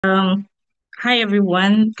Um, Hi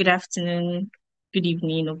everyone. Good afternoon, good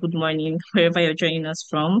evening, or good morning, wherever you're joining us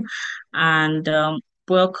from, and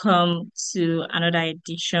welcome to another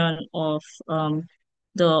edition of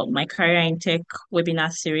the My Career in Tech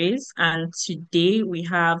webinar series. And today we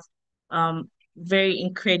have very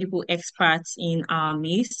incredible experts in our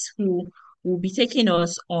midst who will be taking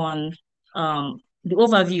us on the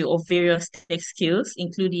overview of various tech skills,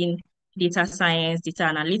 including data science, data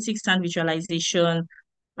analytics, and visualization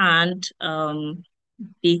and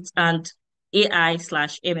it and AI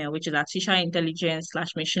slash ML, which is artificial intelligence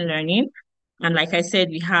slash machine learning. And like I said,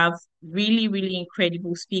 we have really, really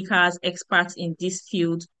incredible speakers, experts in this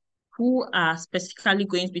field who are specifically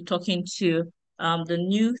going to be talking to the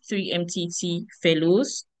new 3MTT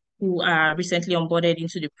fellows who are recently onboarded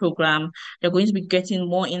into the program. They're going to be getting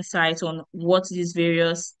more insight on what these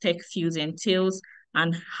various tech fields entails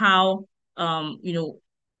and how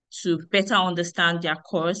to better understand their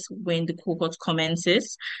course when the cohort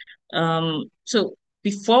commences. So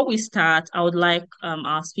before we start, I would like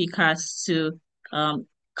our speakers to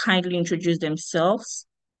kindly introduce themselves.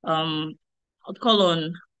 I'll call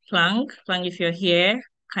on Plang. Plang, if you're here,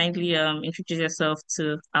 kindly introduce yourself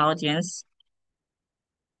to our audience.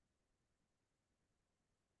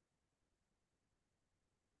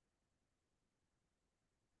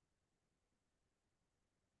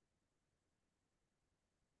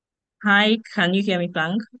 Hi, can you hear me,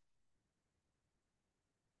 Plang?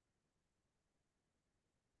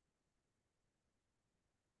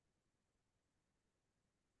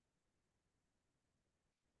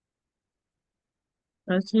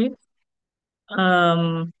 Okay.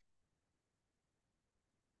 Um,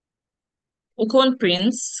 Okon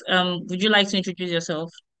Prince, would you like to introduce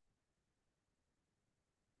yourself?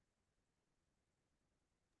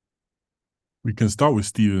 We can start with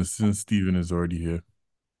Steven since Steven is already here.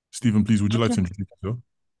 Steven, please, would you like Okay. to introduce yourself?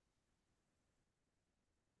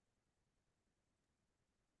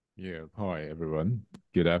 Yeah, hi everyone.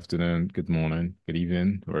 Good afternoon, good morning, good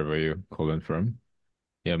evening, wherever you're calling from.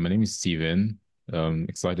 Yeah, my name is Steven.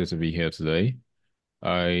 Excited to be here today.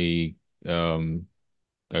 I um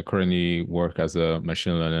I currently work as a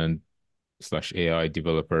machine learning slash AI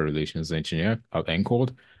developer relations engineer at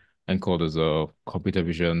Encode. Encode is a computer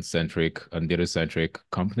vision centric and data centric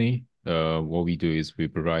company. What we do is we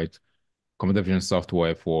provide computer vision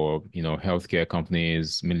software for healthcare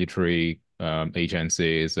companies, military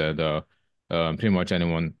agencies, and pretty much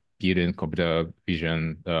anyone building computer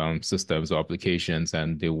vision systems or applications,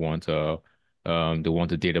 and they want a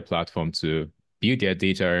data platform to build their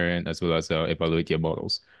data and as well as evaluate their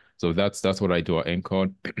models. So that's what I do at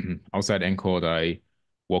Encode. Outside Encode, I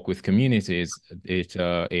work with communities,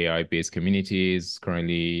 data AI based communities.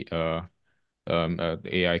 Currently,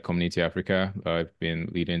 AI Community Africa. I've been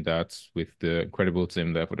leading that with the incredible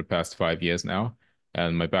team there for the past 5 years now.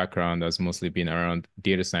 And my background has mostly been around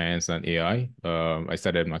data science and AI. I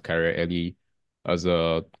started my career early as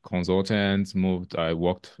a consultant, I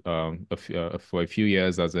worked for a few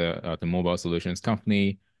years at a mobile solutions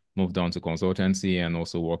company, moved on to consultancy, and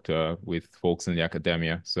also worked with folks in the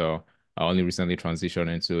academia. So I only recently transitioned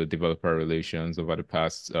into developer relations over the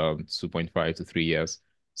past 2.5 to 3 years.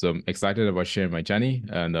 So I'm excited about sharing my journey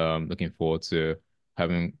and looking forward to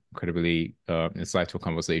having incredibly insightful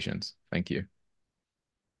conversations. Thank you.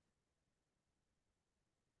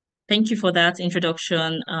 Thank you for that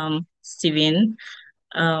introduction, Steven.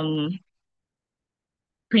 Um,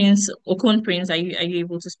 Prince, Okon Prince, are you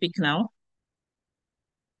able to speak now?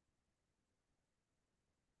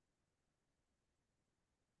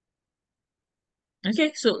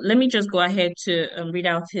 Okay, so let me just go ahead to read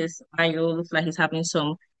out his bio. Looks like he's having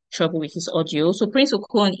some trouble with his audio. So Prince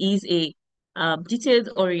Okon is a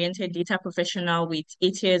detailed-oriented data professional with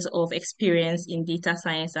 8 years of experience in data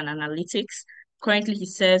science and analytics. Currently, he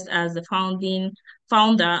serves as the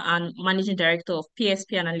founder and managing director of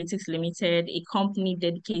PSP Analytics Limited, a company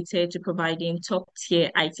dedicated to providing top-tier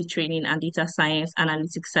IT training and data science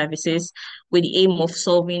analytics services with the aim of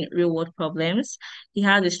solving real-world problems. He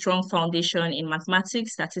has a strong foundation in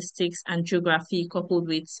mathematics, statistics, and geography, coupled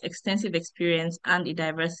with extensive experience and a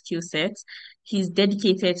diverse skill set. He's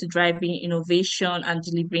dedicated to driving innovation and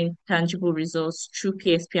delivering tangible results through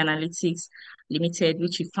PSP Analytics Limited,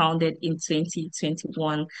 which he founded in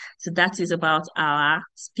 2021. So that is about our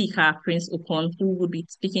speaker, Prince Okon, who will be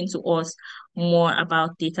speaking to us more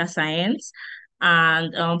about data science.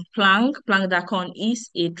 And Plang Dakon is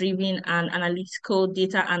a driven and analytical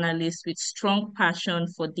data analyst with strong passion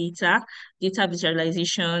for data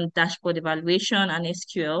visualization, dashboard evaluation, and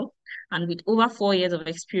SQL. And with over 4 years of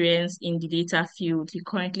experience in the data field, he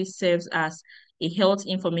currently serves as a health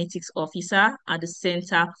informatics officer at the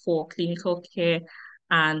Center for Clinical Care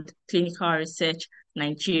and Clinical Research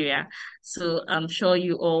Nigeria. So I'm sure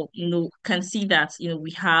you all can see that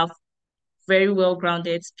we have very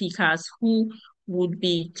well-grounded speakers who would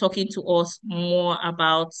be talking to us more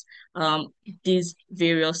about um, these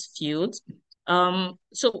various fields.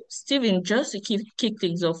 So Stephen, just to kick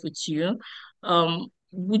things off with you,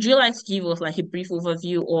 would you like to give us like a brief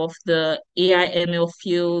overview of the AI ML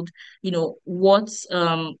field? What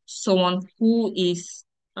someone who is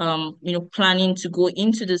planning to go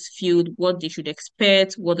into this field, what they should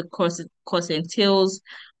expect, what the course entails,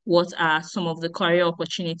 what are some of the career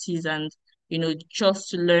opportunities, and just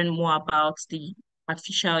to learn more about the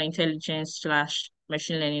artificial intelligence slash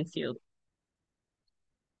machine learning field.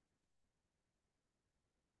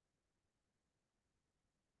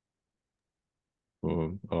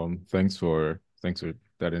 Well, thanks for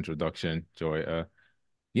that introduction, Joy.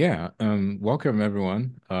 Yeah, welcome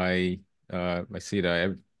everyone. I see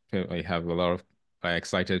that I have a lot of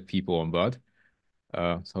excited people on board.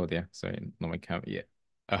 So yeah, sorry, not my camera yet.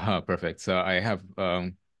 Perfect. So I have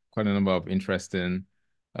quite a number of interesting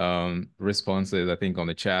responses, I think, on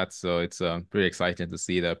the chat. So it's pretty exciting to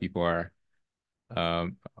see that people are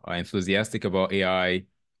enthusiastic about AI,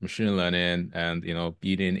 machine learning, and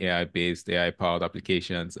building AI-based, AI-powered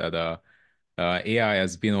applications. And AI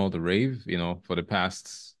has been all the rave, for the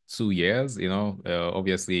past 2 years.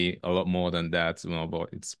 Obviously a lot more than that, but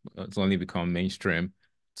it's only become mainstream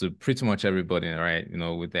to pretty much everybody, right?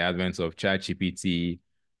 With the advent of ChatGPT,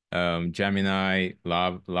 Gemini,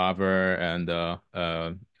 Lava, and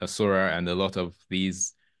Asura, and a lot of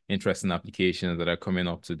these interesting applications that are coming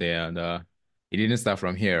up today. And it didn't start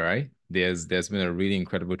from here, right? There's been a really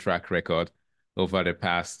incredible track record over the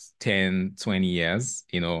past 10, 20 years,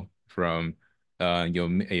 from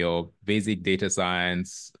your basic data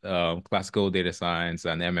science, classical data science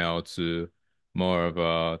and ML to more of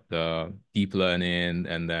the deep learning,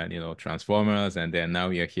 and then transformers, and then now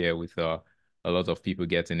we are here with a lot of people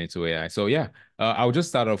getting into AI. So yeah, I'll just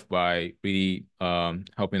start off by really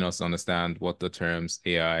helping us understand what the terms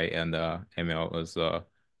AI and ML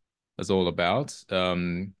is all about.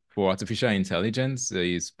 For artificial intelligence,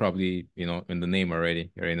 is probably in the name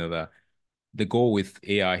already. You already know that the goal with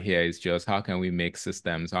AI here is just how can we make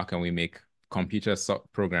systems, how can we make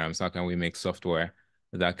programs, how can we make software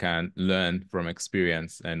that can learn from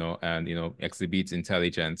experience, and exhibit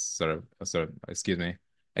intelligence, excuse me,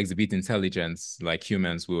 exhibit intelligence like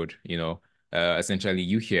humans would. Essentially,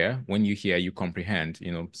 when you hear, you comprehend.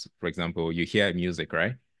 For example, you hear music,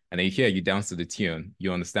 right? And then you dance to the tune,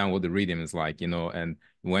 you understand what the rhythm is like, and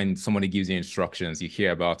when somebody gives you instructions, you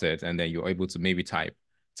hear about it, and then you're able to maybe type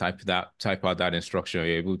out that instruction.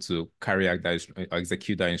 You're able to carry out that,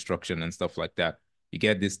 execute that instruction and stuff like that. You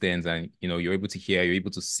get these things, and you're able to hear, you're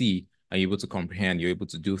able to see, and you're able to comprehend. You're able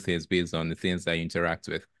to do things based on the things that you interact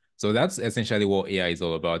with. So that's essentially what AI is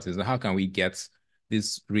all about: is how can we get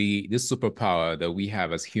this superpower that we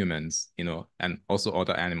have as humans, and also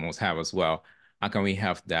other animals have as well. How can we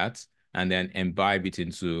have that and then imbibe it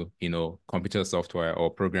into computer software or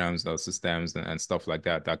programs or systems, and stuff like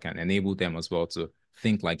that can enable them as well to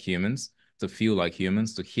think like humans, to feel like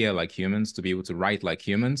humans, to hear like humans, to be able to write like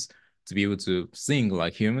humans, to be able to sing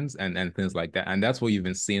like humans, and things like that. And that's what you've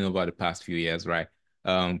been seeing over the past few years, right?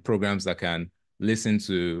 Programs that can listen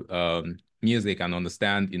to music and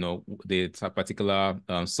understand, the particular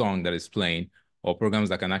song that is playing, or programs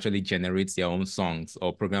that can actually generate their own songs,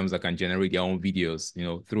 or programs that can generate their own videos,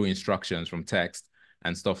 through instructions from text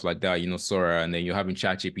and stuff like that, Sora, and then you're having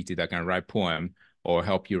ChatGPT that can write poem or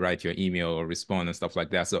help you write your email or respond and stuff like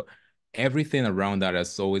that. So everything around that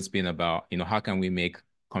has always been about, how can we make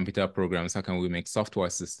computer programs, how can we make software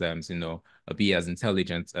systems, be as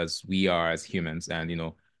intelligent as we are as humans, and,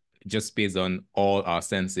 just based on all our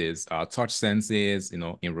senses, our touch senses,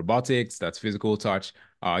 in robotics, that's physical touch,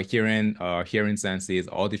 our hearing senses,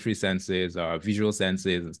 auditory senses, our visual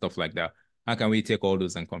senses, and stuff like that. How can we take all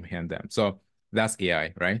those and comprehend them? So that's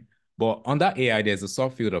AI, right? But on that AI, there's a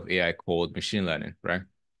subfield of AI called machine learning, right?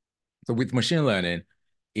 So with machine learning,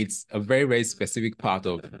 it's a very, very specific part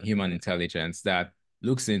of human intelligence that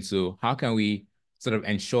looks into how can we sort of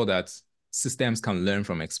ensure that systems can learn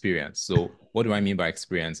from experience. So what do I mean by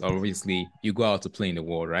experience? Obviously, you go out to play in the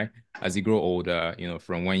world, right? As you grow older,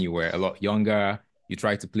 from when you were a lot younger, you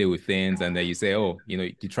try to play with things, and then you say, oh,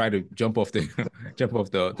 you try to jump off the jump off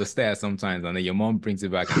the stairs sometimes, and then your mom brings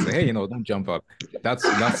it back and say, hey, don't jump up. That's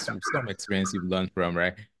some experience you've learned from,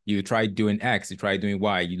 right? You try doing X, you try doing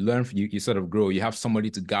Y, you learn, you sort of grow. You have somebody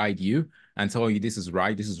to guide you and tell you this is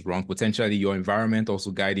right, this is wrong. Potentially your environment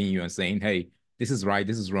also guiding you and saying, hey, this is right,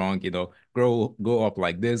 this is wrong, go up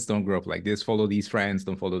like this, don't grow up like this, follow these friends,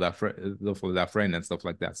 don't follow that friend, don't follow that friend and stuff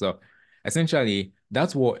like that. So essentially,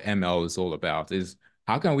 that's what ML is all about, is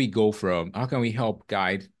how can we help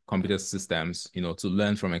guide computer systems, to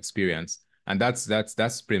learn from experience. And that's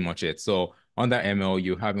pretty much it. So under ML,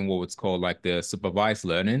 you're having what's called like the supervised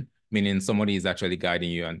learning, meaning somebody is actually guiding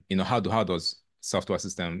you. And how do software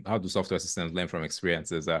systems learn from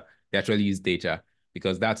experiences? They actually use data,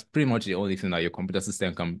 because that's pretty much the only thing that your computer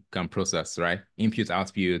system can process, right? Input,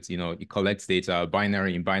 output, it collects data,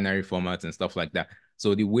 binary in binary formats and stuff like that.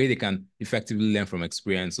 So the way they can effectively learn from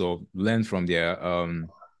experience or learn from their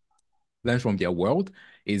world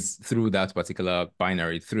is through that particular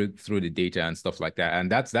binary, through the data and stuff like that. And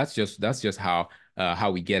that's just how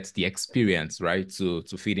we get the experience, right, to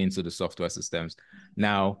feed into the software systems.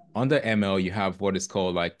 Now, under ML, you have what is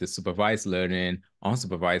called like the supervised learning,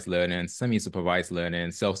 unsupervised learning, semi-supervised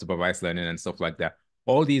learning, self-supervised learning, and stuff like that.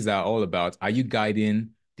 All these are all about, are you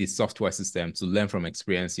guiding the software system to learn from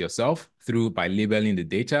experience yourself by labeling the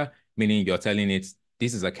data, meaning you're telling it,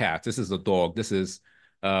 this is a cat, this is a dog, this is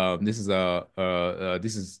the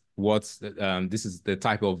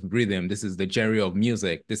type of rhythm, this is the genre of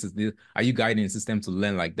music, are you guiding the system to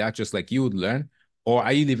learn like that, just like you would learn? Or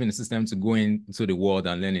are you leaving the system to go into the world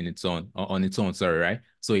and learn on its own, sorry, right?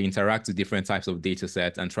 So it interacts with different types of data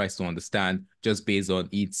sets and tries to understand just based on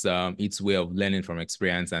its way of learning from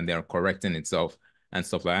experience, and they're correcting itself and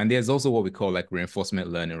stuff like that. And there's also what we call like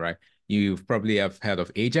reinforcement learning, right? You've probably have heard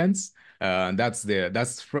of agents. That's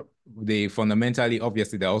the fundamentally,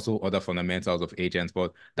 obviously there are also other fundamentals of agents,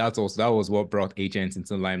 but that was what brought agents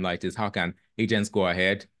into limelight, is how can agents go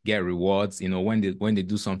ahead, get rewards, when they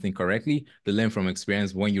do something correctly, they learn from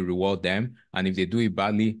experience when you reward them. And if they do it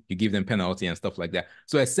badly, you give them penalty and stuff like that.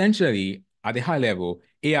 So essentially, at the high level,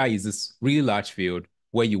 AI is this really large field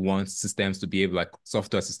where you want systems to behave like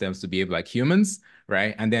software systems to behave like humans,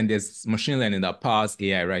 right? And then there's machine learning that powers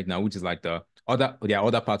AI right now, which is like there are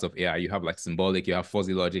other parts of AI. You have like symbolic, you have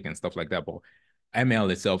fuzzy logic and stuff like that. But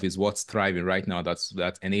ML itself is what's thriving right now. That's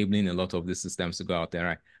enabling a lot of these systems to go out there,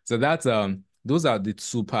 right? So that's those are the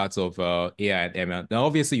two parts of AI and ML. Now,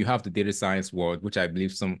 obviously, you have the data science world, which I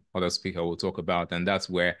believe some other speaker will talk about, and that's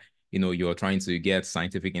where you're trying to get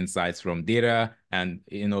scientific insights from data, and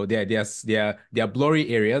there are blurry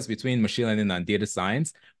areas between machine learning and data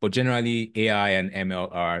science, but generally AI and ML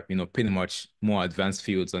are pretty much more advanced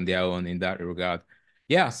fields on their own in that regard.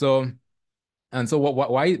 Yeah. So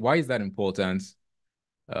why is that important?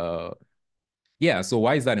 Uh, yeah, so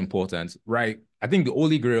why is that important, right? I think the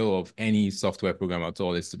holy grail of any software program at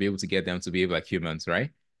all is to be able to get them to behave like humans,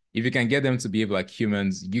 right? If you can get them to behave like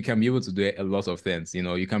humans, you can be able to do a lot of things.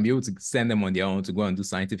 You can be able to send them on their own to go and do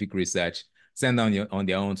scientific research, send them on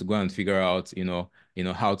their own to go and figure out,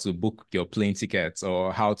 how to book your plane tickets,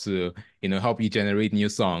 or how to, help you generate new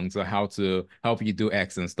songs, or how to help you do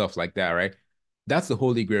X and stuff like that, right? That's the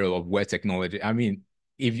holy grail of where technology, I mean,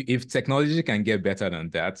 if technology can get better than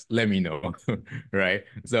that, let me know, right?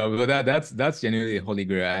 So but that's genuinely a holy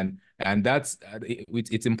grail, and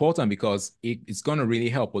it's important because it's going to really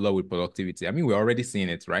help a lot with productivity. I mean, we're already seeing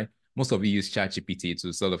it, right? Most of you use ChatGPT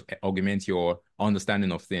to sort of augment your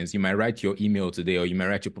understanding of things. You might write your email today, or you might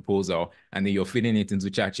write your proposal, and then you're feeding it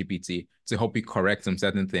into ChatGPT to help you correct some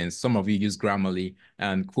certain things. Some of you use Grammarly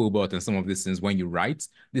and Quillbot and some of these things when you write.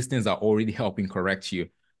 These things are already helping correct you.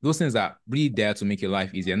 Those things are really there to make your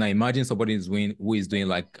life easier. Now imagine somebody who is doing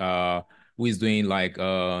like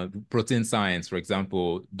protein science, for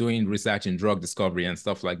example, doing research in drug discovery and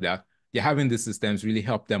stuff like that. They're having these systems really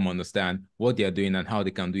help them understand what they're doing and how they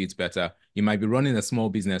can do it better. You might be running a small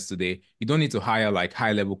business today. You don't need to hire like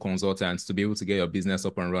high-level consultants to be able to get your business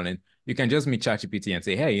up and running. You can just meet ChatGPT and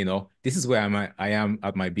say, hey, this is where I am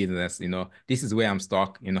at my business. This is where I'm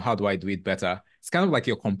stuck. How do I do it better? It's kind of like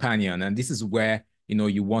your companion, and this is where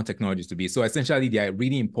you want technology to be. So essentially, they are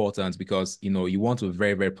really important because, you want a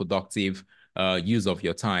very, very productive use of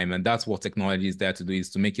your time. And that's what technology is there to do, is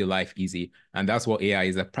to make your life easy. And that's what AI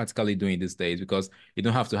is practically doing these days, because you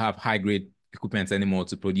don't have to have high-grade equipment anymore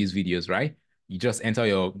to produce videos, right? You just enter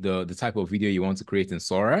the type of video you want to create in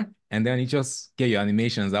Sora, and then you just get your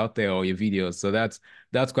animations out there or your videos. So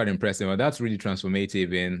that's quite impressive. And that's really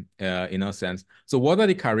transformative in a sense. So what are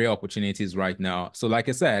the career opportunities right now? So like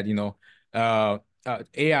I said,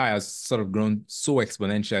 AI has sort of grown so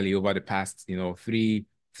exponentially over the past,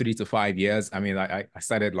 3 to 5 years. I mean, I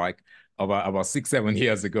started like about 6, 7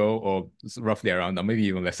 years ago, or roughly around that, maybe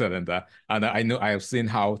even lesser than that. And I know I have seen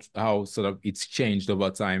how sort of it's changed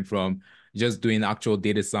over time from just doing actual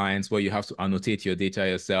data science where you have to annotate your data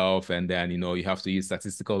yourself, and then you have to use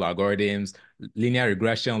statistical algorithms, linear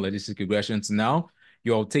regression, logistic regression. To now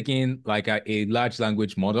you're taking like a large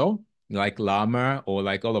language model like Llama or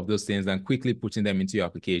like all of those things and quickly putting them into your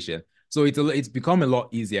application. So it's become a lot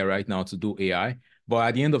easier right now to do AI. But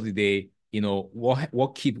at the end of the day,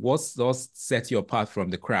 what sets you apart from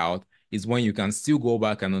the crowd is when you can still go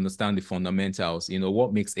back and understand the fundamentals.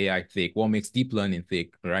 What makes AI thick, what makes deep learning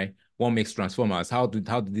thick, right? What makes transformers? How do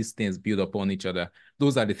these things build upon each other?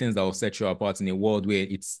 Those are the things that will set you apart in a world where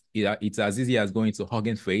it's as easy as going to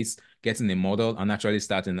Hugging Face, getting a model, and actually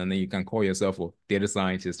starting, and then you can call yourself a data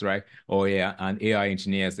scientist, right? Or yeah, an AI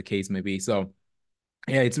engineer, as the case may be. So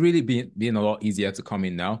yeah, it's really been a lot easier to come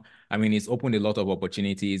in now. I mean, it's opened a lot of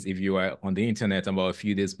opportunities. If you were on the internet about a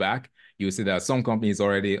few days back, you'll see that some companies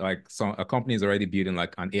already a company is already building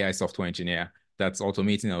like an AI software engineer that's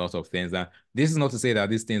automating a lot of things. And this is not to say that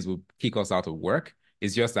these things will kick us out of work.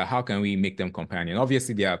 It's just that how can we make them companion?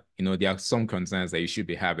 Obviously, there are some concerns that you should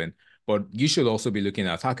be having, but you should also be looking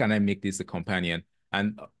at how can I make this a companion?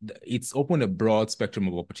 And it's opened a broad spectrum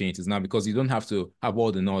of opportunities now because you don't have to have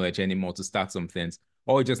all the knowledge anymore to start some things.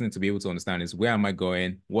 All you just need to be able to understand is where am I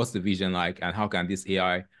going, what's the vision like, and how can this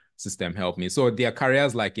AI system help me? So there are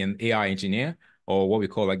careers like an AI engineer or what we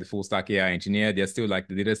call like the full stack AI engineer. There's still like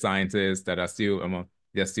the data scientists that are still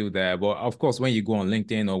they're still there. But of course, when you go on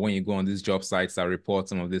LinkedIn or when you go on these job sites that report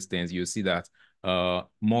some of these things, you see that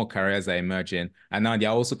more careers are emerging. And now there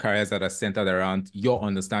are also careers that are centered around your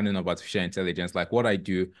understanding of artificial intelligence. Like what I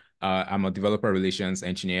do, I'm a developer relations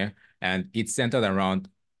engineer, and it's centered around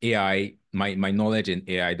AI, my knowledge in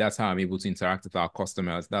AI. That's how I'm able to interact with our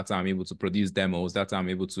customers. That's how I'm able to produce demos. That's how I'm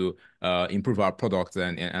able to improve our products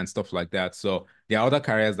and stuff like that. So there are other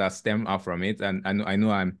careers that stem out from it. And I know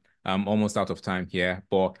I'm almost out of time here,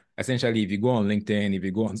 but essentially, if you go on LinkedIn, if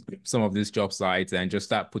you go on some of these job sites and just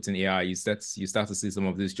start putting AI, you start to see some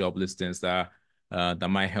of these job listings that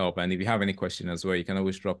might help. And if you have any question as well, you can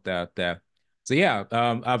always drop that there. So yeah,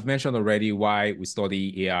 I've mentioned already why we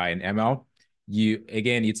study AI and ML.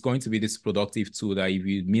 It's going to be this productive tool that if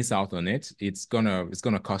you miss out on it, it's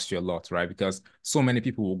gonna cost you a lot, right? Because so many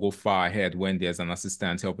people will go far ahead when there's an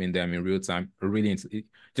assistant helping them in real time.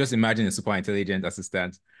 Just imagine a super intelligent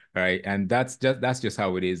assistant, right? And that's just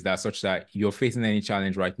how it is. That's such that you're facing any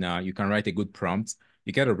challenge right now, you can write a good prompt,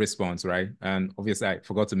 you get a response, right? And obviously, I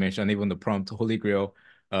forgot to mention even the prompt holy grail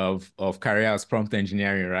of careers, prompt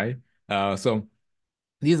engineering, right? So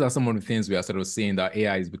these are some of the things we are sort of seeing that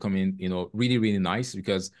AI is becoming, really, really nice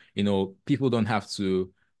because, people don't have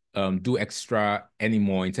to do extra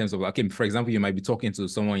anymore in terms of like, okay, for example, you might be talking to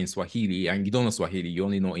someone in Swahili and you don't know Swahili, you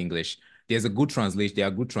only know English. There's a good translation, there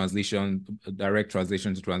are good translation, direct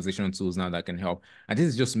translation to translation tools now that can help. And this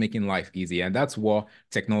is just making life easy. And that's what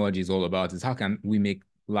technology is all about, is how can we make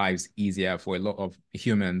lives easier for a lot of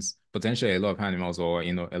humans, potentially a lot of animals, or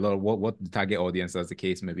a lot of what the target audience, as the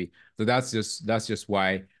case may be. So that's just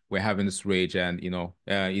why we're having this rage, and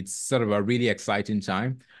it's sort of a really exciting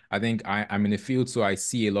time. I think I'm in the field, so I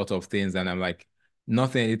see a lot of things, and I'm like,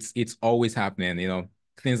 nothing. It's always happening.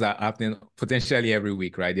 Things are happening potentially every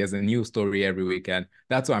week, right? There's a new story every week, and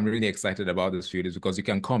that's why I'm really excited about this field, is because you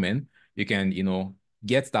can come in, you can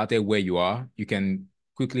get started where you are, you can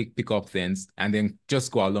quickly pick up things and then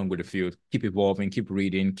just go along with the field, keep evolving, keep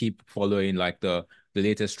reading, keep following like the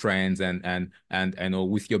latest trends, and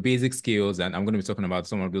with your basic skills, and I'm going to be talking about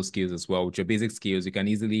some of those skills as well. With your basic skills, you can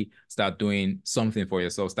easily start doing something for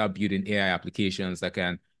yourself, start building AI applications that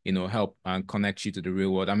can help and connect you to the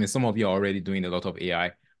real world. I mean, some of you are already doing a lot of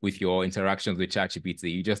AI with your interactions with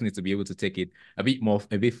ChatGPT. You just need to be able to take it a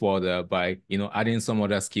bit further by adding some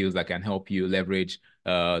other skills that can help you leverage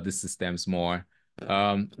the systems more.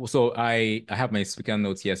 So I have my speaker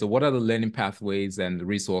notes here. So what are the learning pathways and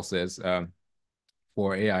resources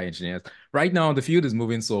for AI engineers? Right now, the field is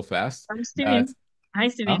moving so fast that, Steven. Hi,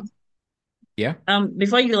 Steven. yeah.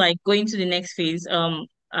 Before you like go into the next phase,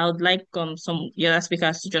 I would like some the other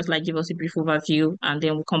speakers to just like give us a brief overview, and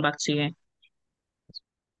then we'll come back to you.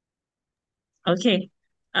 Okay.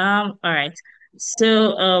 All right.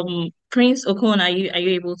 So, Prince Okon, are you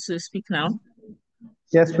able to speak now?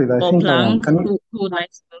 Yes, please. I Or think I am. Plang, who would like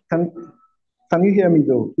to? Can can you hear me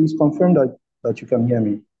though? Please confirm that you can hear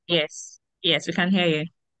me. Yes. Yes, we can hear you.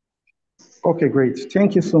 Okay, great.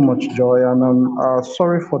 Thank you so much, Joy. And I'm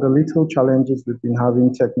sorry for the little challenges we've been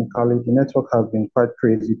having technically. The network has been quite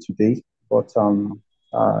crazy today, but I'm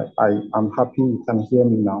happy you can hear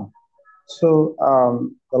me now. So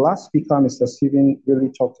the last speaker, Mr. Steven,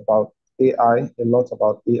 really talked about AI, a lot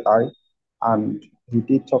about AI, and he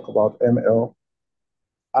did talk about ML.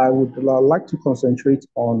 I would like to concentrate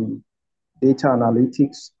on data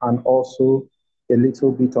analytics, and also a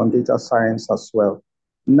little bit on data science as well.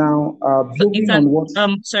 Now, So you building can on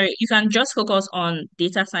what sorry, you can just focus on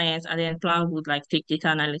data science and then Plan would like take data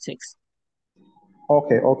analytics.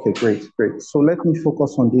 Okay, great. So let me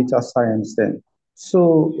focus on data science then.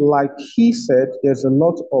 So, like he said, there's a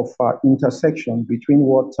lot of intersection between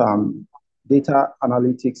what data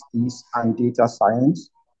analytics is and data science.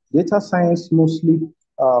 Data science mostly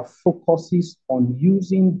focuses on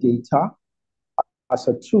using data as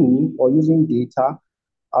a tool or using data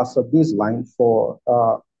as a baseline for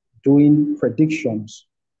doing predictions,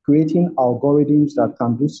 creating algorithms that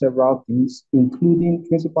can do several things, including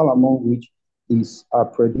principal among which is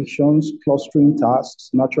predictions, clustering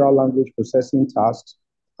tasks, natural language processing tasks,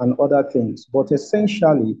 and other things. But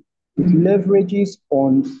essentially, it leverages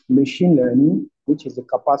on machine learning, which is the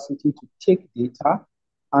capacity to take data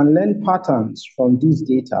and learn patterns from these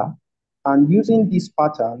data, and using these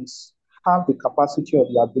patterns, have the capacity or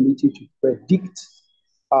the ability to predict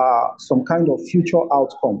some kind of future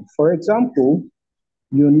outcome. For example,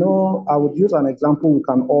 I would use an example we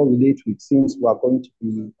can all relate with since we are going to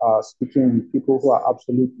be speaking with people who are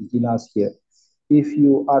absolute beginners here. If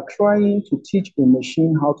you are trying to teach a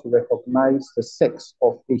machine how to recognize the sex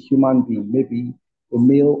of a human being, maybe a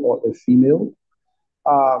male or a female,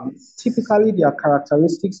 typically there are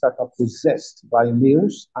characteristics that are possessed by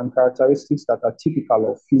males and characteristics that are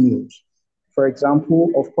typical of females. For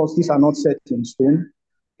example, of course, these are not set in stone.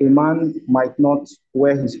 A man might not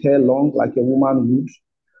wear his hair long like a woman would.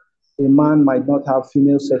 A man might not have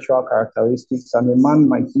female sexual characteristics, and a man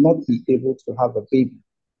might not be able to have a baby.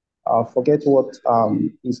 Forget what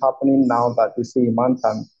is happening now that they say a man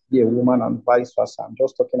can be a woman and vice versa. I'm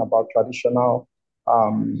just talking about traditional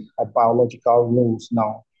biological roles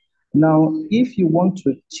now. Now, if you want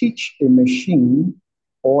to teach a machine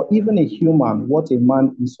or even a human what a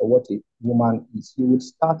man is or what a woman is, you would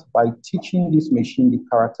start by teaching this machine the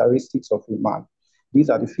characteristics of a man.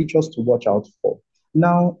 These are the features to watch out for.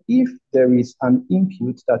 Now, if there is an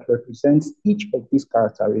input that represents each of these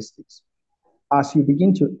characteristics, as you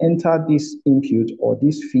begin to enter this input or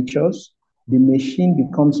these features, the machine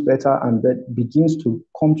becomes better and begins to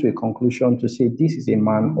come to a conclusion to say this is a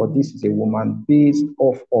man or this is a woman based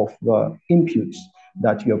off of the inputs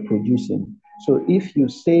that you're producing. So if you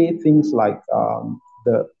say things like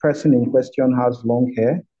the person in question has long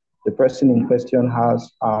hair, the person in question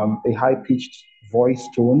has a high-pitched voice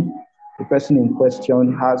tone, the person in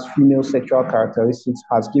question has female sexual characteristics,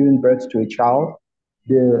 has given birth to a child,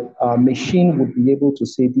 the machine would be able to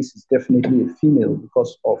say this is definitely a female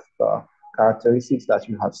because of the characteristics that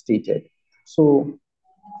you have stated. So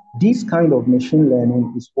this kind of machine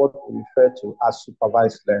learning is what we refer to as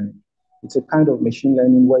supervised learning. It's a kind of machine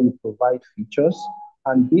learning where you provide features,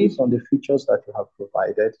 and based on the features that you have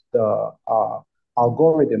provided, the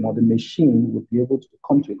algorithm or the machine would be able to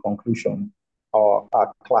come to a conclusion or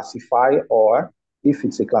classify, or if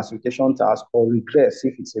it's a classification task, or regress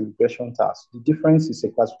if it's a regression task. The difference is a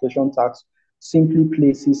classification task simply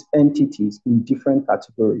places entities in different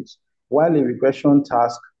categories, while a regression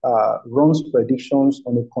task runs predictions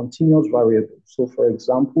on a continuous variable. So for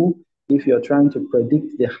example, if you're trying to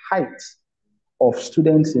predict the height of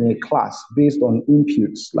students in a class based on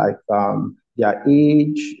inputs like their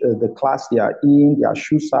age, the class they are in, their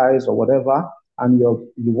shoe size or whatever, and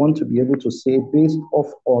you want to be able to say based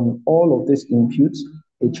off on all of these inputs,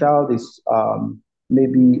 a child is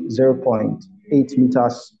maybe 0.8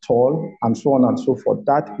 meters tall and so on and so forth.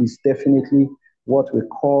 That is definitely what we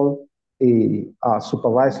call a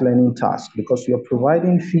supervised learning task, because you're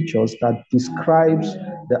providing features that describes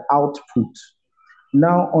the output.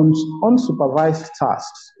 Now, on unsupervised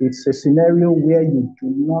tasks, it's a scenario where you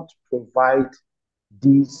do not provide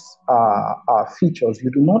these features.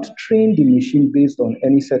 You do not train the machine based on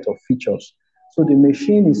any set of features. So the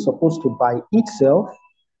machine is supposed to by itself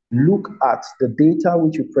look at the data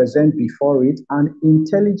which you present before it and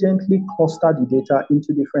intelligently cluster the data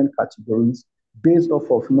into different categories based off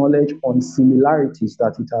of knowledge on similarities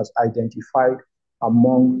that it has identified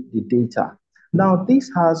among the data. Now, this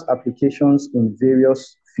has applications in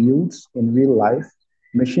various fields in real life.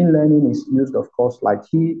 Machine learning is used, of course, like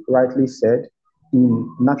he rightly said, in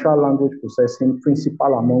natural language processing,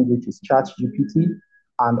 principal among which is ChatGPT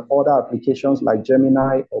and other applications like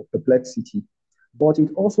Gemini or Perplexity. But it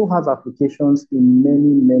also has applications in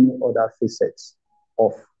many other facets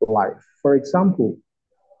of life. For example,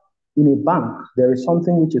 in a bank, there is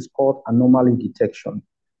something which is called anomaly detection.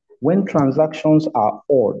 When transactions are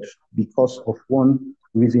odd because of one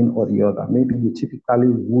reason or the other, maybe you typically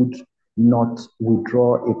would not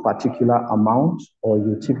withdraw a particular amount, or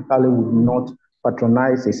you typically would not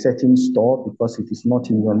patronize a certain store because it is not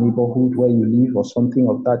in your neighborhood where you live or something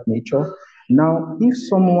of that nature. Now, if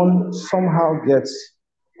someone somehow gets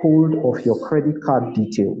hold of your credit card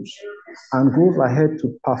details and goes ahead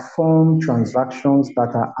to perform transactions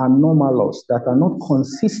that are anomalous, that are not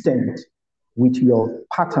consistent with your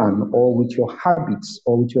pattern or with your habits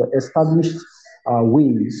or with your established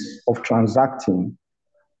ways of transacting,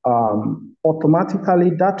 automatically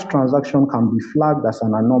that transaction can be flagged as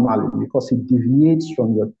an anomaly because it deviates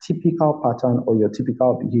from your typical pattern or your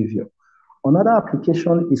typical behavior. Another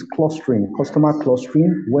application is clustering, customer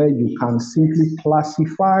clustering, where you can simply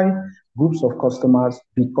classify groups of customers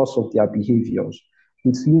because of their behaviors.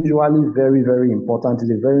 It's usually very, very important. It's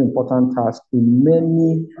a very important task in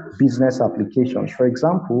many business applications. For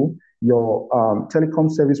example, your telecom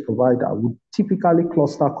service provider would typically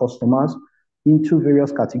cluster customers into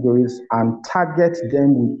various categories and target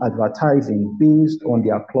them with advertising based on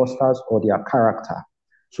their clusters or their character.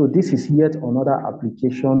 So this is yet another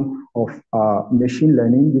application of machine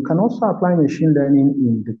learning. You can also apply machine learning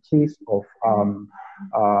in the case of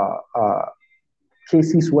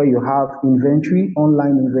cases where you have inventory,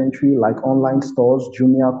 online inventory, like online stores,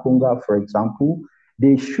 Jumia, Konga, for example.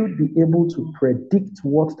 They should be able to predict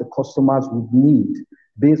what the customers would need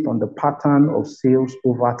based on the pattern of sales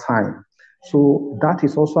over time. So that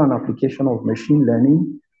is also an application of machine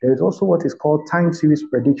learning. There is also what is called time series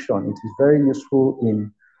prediction. It is very useful in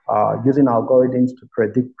using algorithms to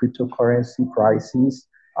predict cryptocurrency prices,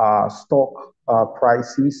 stock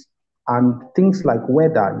prices, and things like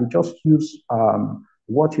weather. You just use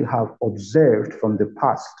what you have observed from the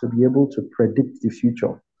past to be able to predict the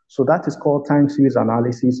future. So that is called time series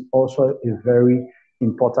analysis, also a very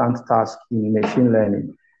important task in machine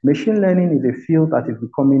learning. Machine learning is a field that is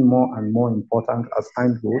becoming more and more important as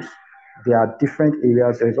time goes. There are different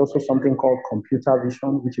areas. There is also something called computer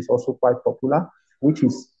vision, which is also quite popular, which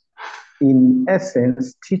is in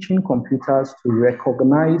essence teaching computers to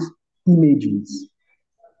recognize images.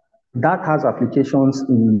 That has applications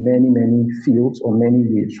in many, many fields or many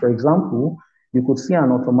ways. For example, you could see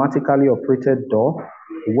an automatically operated door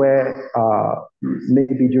where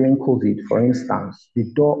maybe during COVID, for instance, the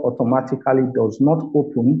door automatically does not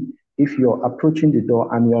open if you're approaching the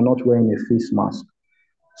door and you're not wearing a face mask.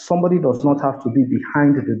 Somebody does not have to be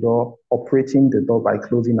behind the door, operating the door by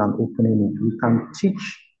closing and opening it. We can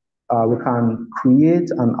we can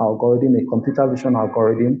create an algorithm, a computer vision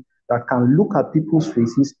algorithm that can look at people's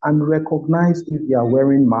faces and recognize if they are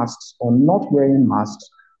wearing masks or not wearing masks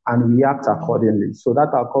and react accordingly. So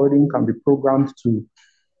that algorithm can be programmed to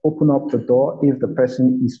open up the door if the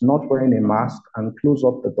person is not wearing a mask and close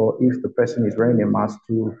up the door if the person is wearing a mask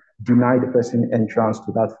to deny the person entrance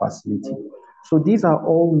to that facility. So these are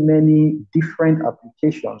all many different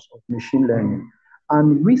applications of machine learning.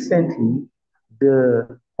 And recently,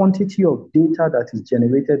 the quantity of data that is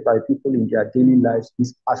generated by people in their daily lives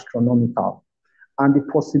is astronomical. And the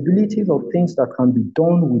possibilities of things that can be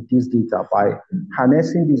done with this data by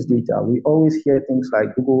harnessing this data, we always hear things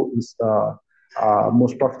like Google is the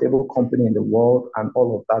most profitable company in the world and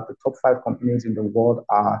all of that. The top 5 companies in the world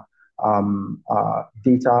are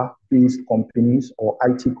data-based companies or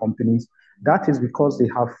IT companies. That is because they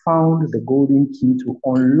have found the golden key to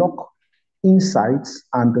unlock insights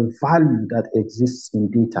and the value that exists in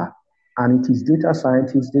data. And it is data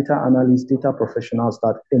scientists, data analysts, data professionals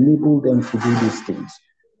that enable them to do these things.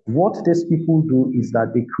 What these people do is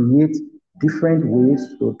that they create different ways,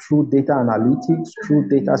 so through data analytics, through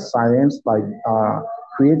data science, by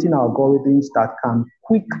creating algorithms that can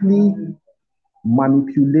quickly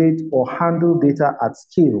manipulate or handle data at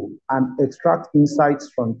scale and extract insights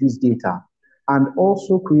from this data, and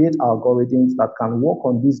also create algorithms that can work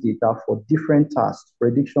on this data for different tasks,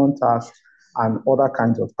 prediction tasks, and other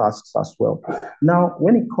kinds of tasks as well. Now,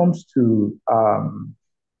 when it comes to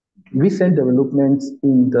recent developments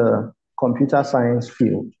in the computer science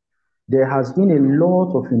field, there has been a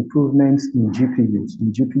lot of improvements in GPUs,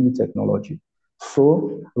 in GPU technology.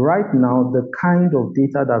 So right now, the kind of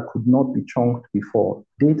data that could not be chunked before,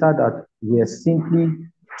 data that were simply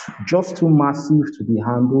just too massive to be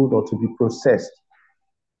handled or to be processed,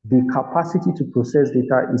 the capacity to process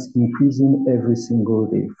data is increasing every single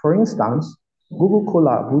day. For instance, Google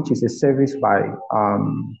Colab, which is a service by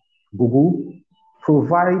Google,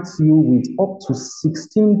 provides you with up to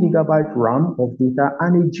 16 gigabyte RAM of data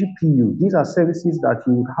and a GPU. These are services that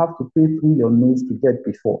you would have to pay through your nose to get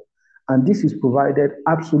before. And this is provided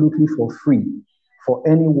absolutely for free for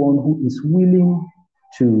anyone who is willing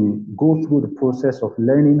to go through the process of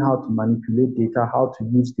learning how to manipulate data, how to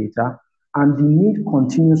use data. And the need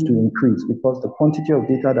continues to increase because the quantity of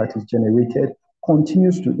data that is generated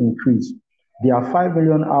continues to increase. There are 5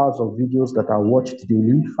 million hours of videos that are watched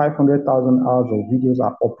daily. 500,000 hours of videos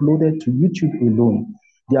are uploaded to YouTube alone.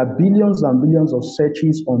 There are billions and billions of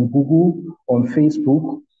searches on Google, on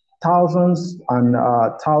Facebook, thousands and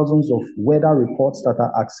thousands of weather reports that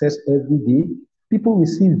are accessed every day. People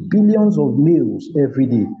receive billions of mails every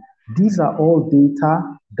day. These are all data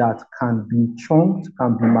that can be chunked,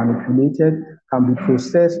 can be manipulated, can be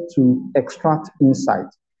processed to extract insight.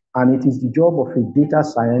 And it is the job of a data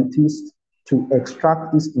scientist to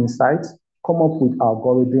extract these insights, come up with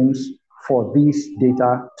algorithms for this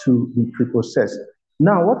data to be preprocessed.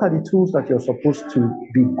 Now, what are the tools that you're supposed to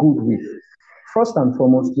be good with? First and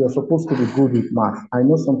foremost, you're supposed to be good with math. I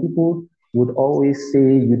know some people would always say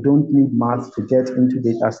you don't need math to get into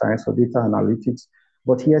data science or data analytics,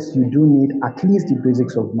 but yes, you do need at least the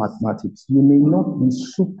basics of mathematics. You may not be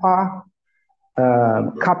super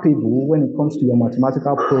capable when it comes to your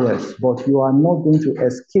mathematical prowess, but you are not going to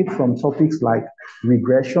escape from topics like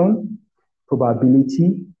regression,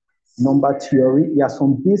 probability, number theory. There are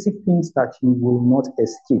some basic things that you will not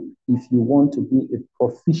escape if you want to be a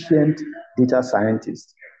proficient data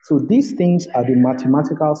scientist. So these things are the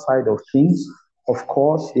mathematical side of things. Of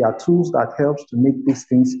course, there are tools that helps to make these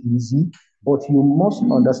things easy, but you must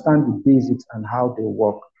understand the basics and how they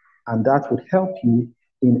work. And that would help you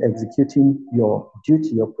in executing your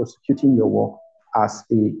duty or prosecuting your work as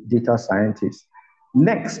a data scientist.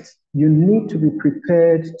 Next, you need to be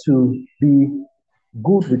prepared to be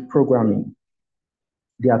good with programming.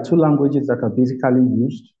 There are two languages that are basically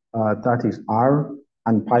used, that is R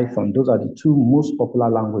and Python. Those are the two most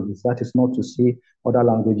popular languages. That is not to say other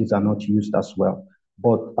languages are not used as well.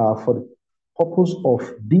 But for the purpose of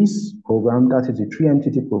this program, that is a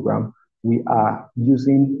three-entity program, we are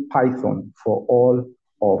using Python for all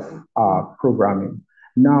of our programming.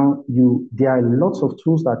 Now, there are lots of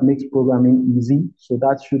tools that makes programming easy, so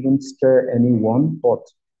that shouldn't scare anyone. But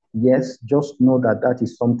yes, just know that that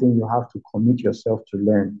is something you have to commit yourself to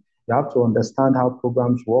learn. You have to understand how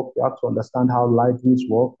programs work. You have to understand how libraries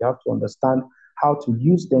work. You have to understand how to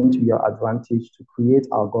use them to your advantage to create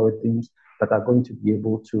algorithms that are going to be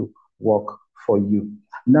able to work for you.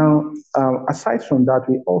 Now, aside from that,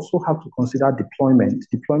 we also have to consider deployment.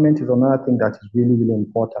 Deployment is another thing that is really, really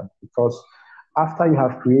important because after you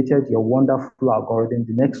have created your wonderful algorithm,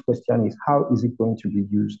 the next question is how is it going to be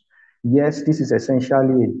used? Yes, this is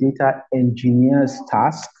essentially a data engineer's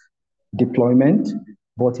task, deployment,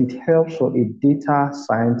 but it helps for a data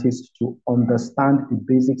scientist to understand the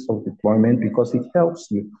basics of deployment because it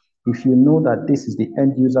helps you. If you know that this is the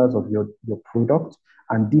end users of your product,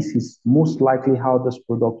 and this is most likely how this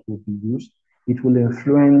product will be used, it will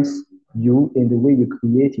influence you in the way you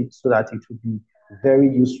create it so that it will be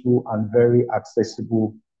very useful and very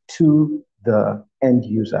accessible to the end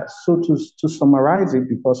users. So to summarize it,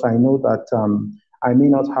 because I know that I may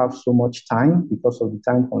not have so much time because of the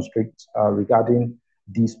time constraints regarding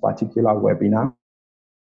this particular webinar.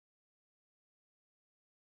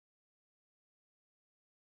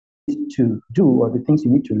 To do or the things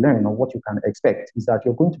you need to learn or what you can expect is that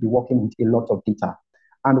you're going to be working with a lot of data.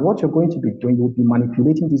 And what you're going to be doing, you'll be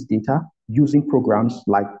manipulating this data using programs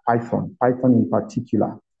like Python. Python in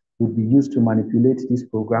particular will be used to manipulate this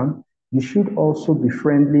program. You should also be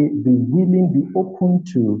friendly, be willing, be open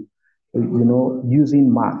to,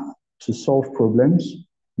 using math to solve problems.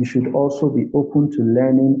 You should also be open to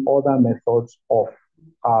learning other methods of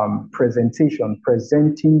presentation,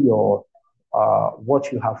 presenting your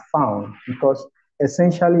what you have found, because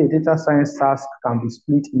essentially a data science task can be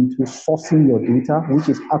split into sourcing your data, which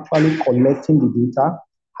is actually collecting the data.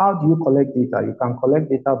 How do you collect data? You can collect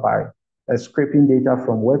data by scraping data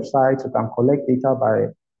from websites. You can collect data by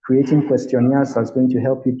creating questionnaires that's going to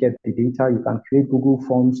help you get the data. You can create Google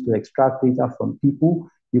Forms to extract data from people.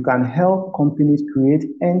 You can help companies create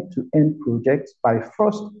end-to-end projects by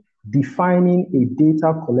first defining a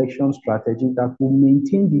data collection strategy that will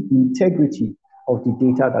maintain the integrity of the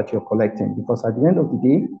data that you're collecting. Because at the end of the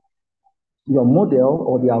day, your model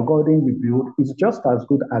or the algorithm you build is just as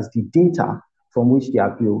good as the data from which they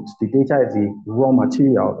are built. The data is the raw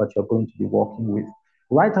material that you're going to be working with.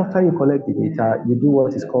 Right after you collect the data, you do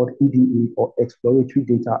what is called EDA or exploratory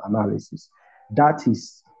data analysis. That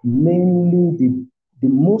is mainly the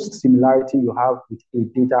most similarity you have with a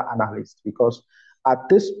data analyst, because at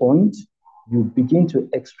this point, you begin to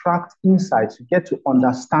extract insights, you get to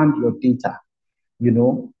understand your data.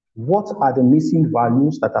 What are the missing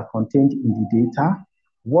values that are contained in the data?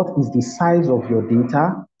 What is the size of your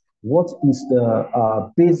data? What is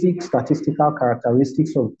the basic statistical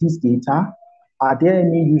characteristics of this data? Are there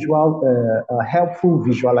any usual helpful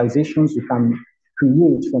visualizations you can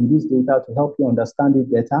create from this data to help you understand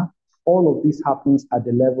it better? All of this happens at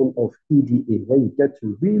the level of EDA, where you get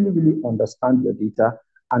to really, really understand your data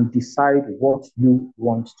and decide what you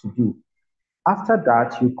want to do. After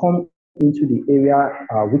that, you come into the area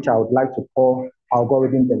which I would like to call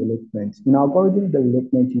algorithm development. In algorithm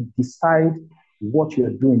development, you decide what you're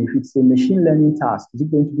doing. If it's a machine learning task, is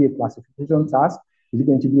it going to be a classification task? Is it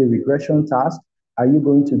going to be a regression task? Are you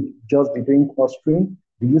going to just be doing clustering?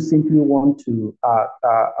 Do you simply want to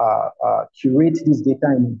curate this data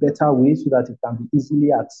in a better way so that it can be easily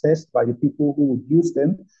accessed by the people who would use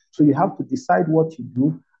them? So you have to decide what you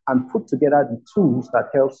do and put together the tools that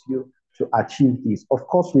helps you to achieve this. Of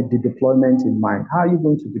course, with the deployment in mind. How are you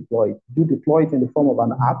going to deploy it? Do you deploy it in the form of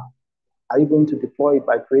an app? Are you going to deploy it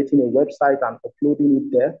by creating a website and uploading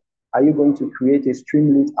it there? Are you going to create a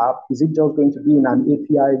Streamlit app? Is it just going to be in an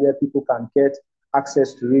API where people can get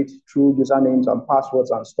access to it through usernames and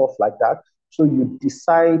passwords and stuff like that? So you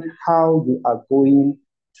decide how you are going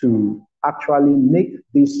to actually make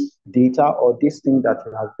this data or this thing that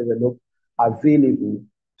you have developed available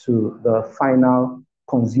to the final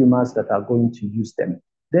consumers that are going to use them.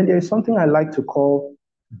 Then there is something I like to call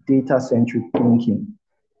data-centric thinking.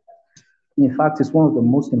 In fact, it's one of the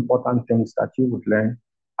most important things that you would learn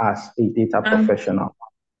as a data professional.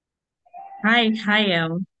 Hi, hi,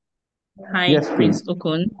 Yes, Prince please.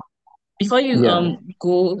 Okon. Before you Yeah.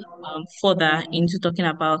 go further into talking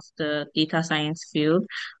about the data science field,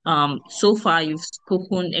 so far you've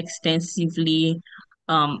spoken extensively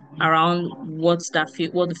around what's that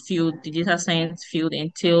field, what the field, the data science field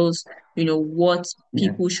entails, what Yeah.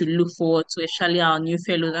 people should look forward to, especially our new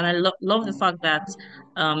fellows. And I love the fact that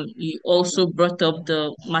you also brought up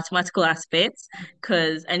the mathematical aspects,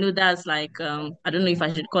 because I know that's like I don't know if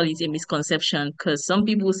I should call it a misconception, because some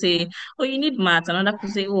people say, oh, you need maths. Another people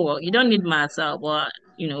say, oh, you don't need maths. But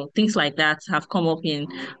things like that have come up in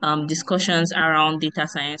discussions around data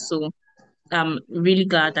science. So I'm really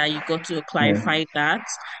glad that you got to Yeah. clarify that.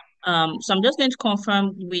 So I'm just going to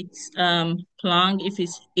confirm with Plang if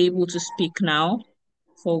he's able to speak now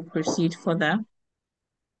before we proceed further.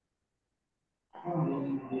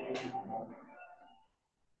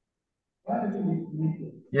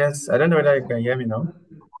 Yes, I don't know whether you can hear me now.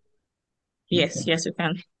 Yes, yes, you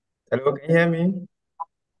can. Hello, can you hear me?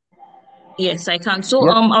 Yes, I can. So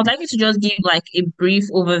Yes. I would like you to just give like a brief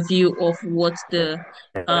overview of what the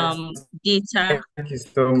Yes, data thank you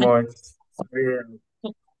so can much. Sorry.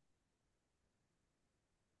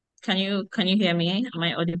 can you hear me? Am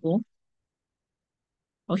I audible?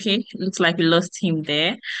 Okay, looks like we lost him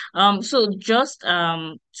there. So just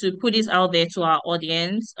to put this out there to our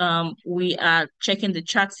audience, we are checking the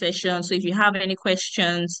chat session. So if you have any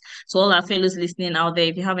questions, so all our fellows listening out there,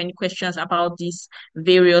 if you have any questions about these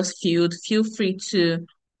various fields, feel free to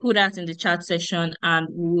put that in the chat session, and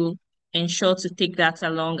we'll ensure to take that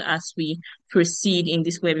along as we proceed in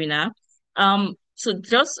this webinar. So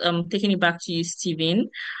just taking it back to you, Stephen,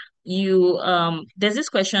 there's this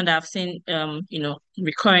question that I've seen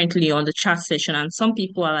recurrently on the chat session, and some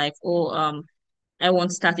people are like, oh, I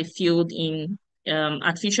want to start a field in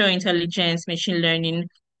artificial intelligence, machine learning.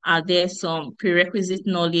 Are there some prerequisite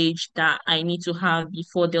knowledge that I need to have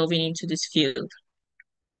before delving into this field?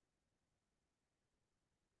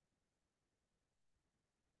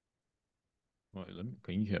 Well,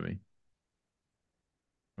 can you hear me?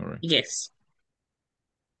 All right. Yes.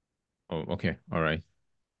 Oh, okay. All right.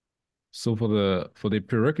 So for the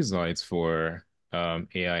prerequisites for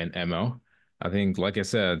AI and ML, I think, like I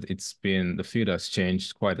said, the field has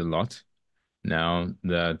changed quite a lot now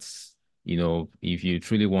that, if you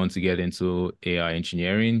truly want to get into AI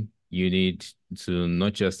engineering, you need to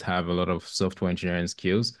not just have a lot of software engineering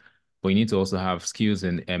skills, but you need to also have skills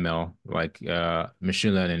in ML, like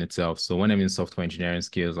machine learning itself. So when I mean software engineering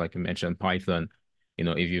skills, like you mentioned, Python,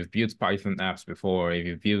 if you've built Python apps before, if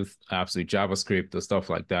you've built apps with JavaScript or stuff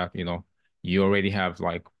like that, you already have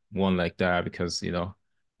like one like that, because,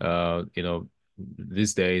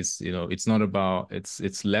 these days,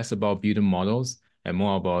 it's less about building models and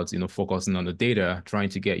more about, focusing on the data, trying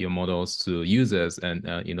to get your models to users and,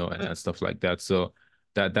 and stuff like that. So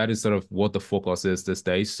that is sort of what the focus is these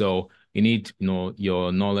days. So you need,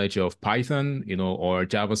 your knowledge of Python, or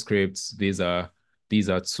JavaScript. These are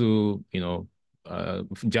two,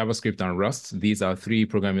 JavaScript and Rust. These are three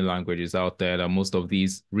programming languages out there that most of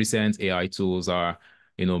these recent AI tools are,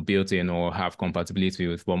 built in or have compatibility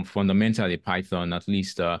with. From fundamentally Python, at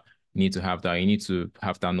least, you need to have that. You need to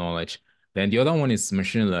have that knowledge. Then the other one is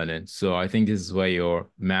machine learning. So I think this is where your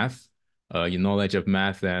math, your knowledge of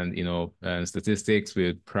math and, and statistics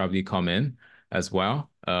would probably come in as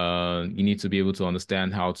well. You need to be able to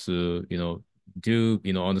understand how to,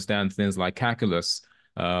 understand things like calculus,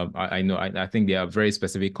 I know I think there are very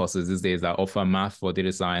specific courses these days that offer math for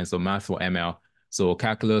data science or math for ML. So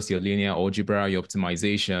calculus, your linear algebra, your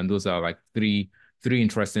optimization, those are like three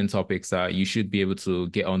interesting topics that you should be able to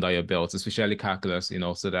get under your belt, especially calculus,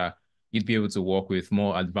 so that you'd be able to work with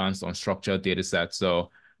more advanced unstructured data sets. So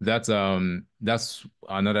that's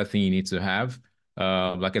another thing you need to have.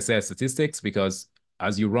 Like I said, statistics, because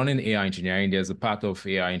as you run in AI engineering, there's a part of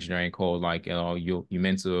AI engineering called like, you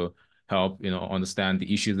meant to help, understand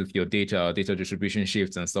the issues with your data distribution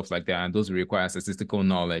shifts and stuff like that. And those require statistical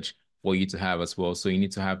knowledge for you to have as well. So you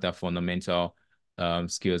need to have that fundamental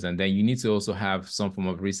skills. And then you need to also have some form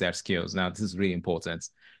of research skills. Now, this is really important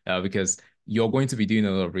because you're going to be doing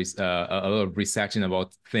a lot of researching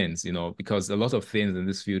about things, because a lot of things in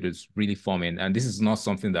this field is really forming. And this is not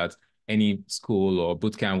something that any school or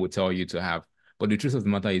bootcamp would tell you to have. But the truth of the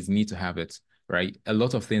matter is you need to have it, right? A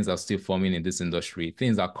lot of things are still forming in this industry.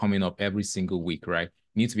 Things are coming up every single week, right?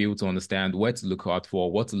 You need to be able to understand where to look out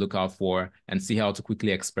for, what to look out for, and see how to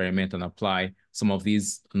quickly experiment and apply some of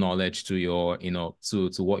these knowledge to your,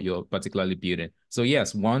 to what you're particularly building. So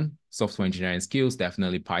yes, one, software engineering skills,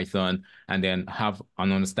 definitely Python, and then have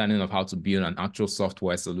an understanding of how to build an actual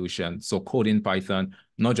software solution. So coding Python,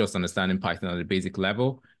 not just understanding Python at the basic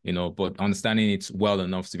level, but understanding it well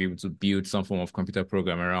enough to be able to build some form of computer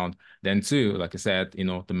program around. Then two, like I said,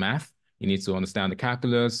 the math. You need to understand the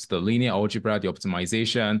calculus, the linear algebra, the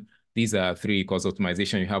optimization. These are three. Because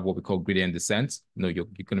optimization, you have what we call gradient descent. You're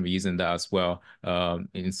going to be using that as well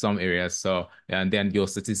in some areas. So, and then your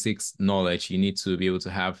statistics knowledge, you need to be able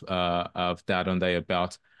to have of that under your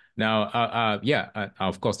belt. Now,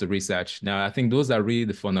 of course, the research. Now, I think those are really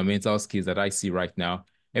the fundamental skills that I see right now.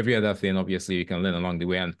 Every other thing, obviously, you can learn along the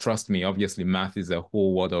way. And trust me, obviously, math is a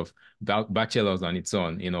whole world of bachelors on its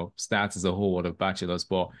own. Stats is a whole world of bachelors,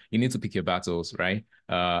 but you need to pick your battles, right?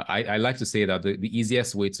 I like to say that the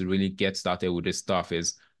easiest way to really get started with this stuff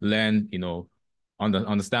is learn,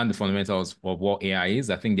 understand the fundamentals of what AI is.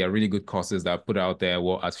 I think there are really good courses that are put out there,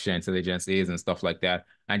 what artificial intelligence is and stuff like that,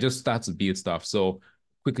 and just start to build stuff. So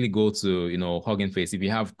quickly go to, Hugging Face. If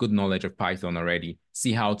you have good knowledge of Python already,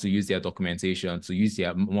 see how to use their documentation, to use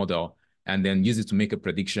their model, and then use it to make a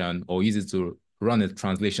prediction or use it to run a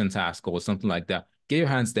translation task or something like that. Get your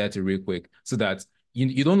hands dirty real quick so that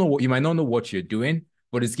you don't know what you might not know what you're doing,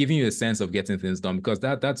 but it's giving you a sense of getting things done, because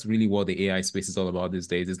that's really what the AI space is all about these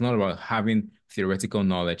days. It's not about having theoretical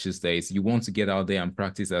knowledge these days. You want to get out there and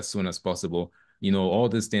practice as soon as possible. All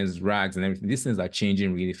these things, rags and everything, these things are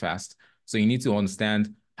changing really fast. So you need to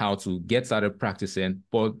understand how to get started practicing,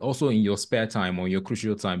 but also in your spare time or your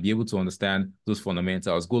crucial time, be able to understand those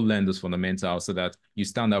fundamentals, go learn those fundamentals so that you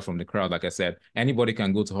stand out from the crowd. Like I said, anybody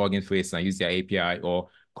can go to Hugging Face and use their API or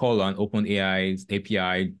call on OpenAI's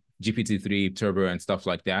API, GPT-3, Turbo, and stuff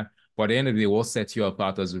like that. But at the end of the day, what sets you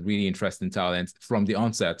apart as a really interesting talent from the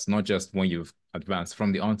onset, not just when you've advanced,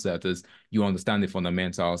 from the onset, is you understand the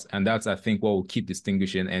fundamentals. And that's, I think, what will keep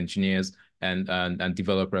distinguishing engineers and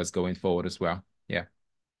developers going forward as well. Yeah.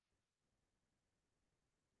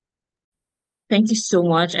 Thank you so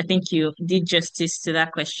much. I think you did justice to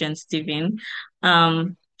that question, Stephen.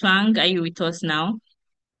 Plang, are you with us now?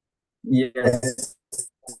 Yes,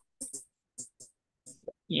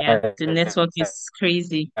 Yeah, I the network is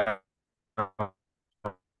crazy. am.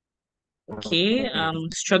 Okay,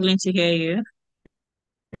 struggling to hear you.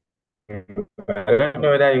 I don't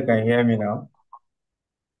know whether you can hear me now.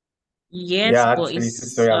 Yes, Yeah, but actually, so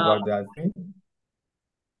it's sorry about that.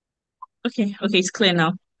 okay, it's clear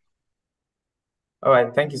now. All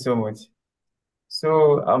right, thank you so much.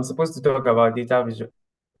 So I'm supposed to talk about data visual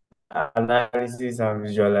analysis and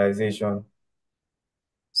visualization.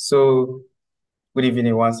 So good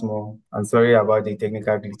evening once more. I'm sorry about the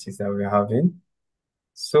technical glitches that we're having.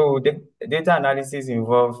 So the data analysis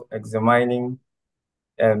involve examining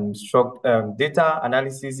data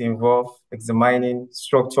analysis involve examining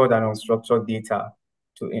structured and unstructured data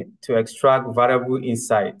to extract valuable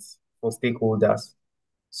insights for stakeholders.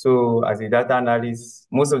 So as a data analyst,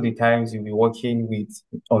 most of the times you'll be working with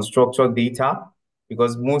unstructured data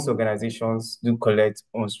because most organizations do collect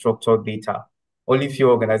unstructured data. Only few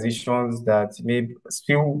organizations that maybe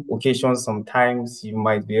few occasions sometimes you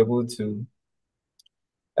might be able to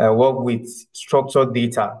work with structured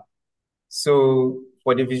data. So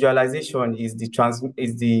for the visualization is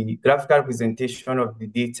the graphical representation of the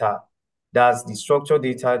data. That's the structured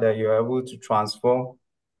data that you're able to transform.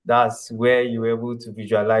 That's where you're able to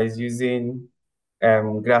visualize using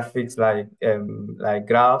graphics like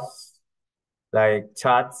graphs, like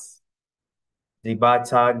charts, the bar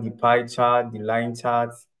chart, the pie chart, the line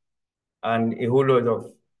chart, and a whole lot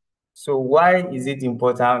of. So why is it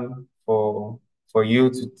important for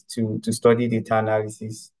you to study data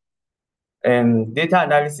analysis. And data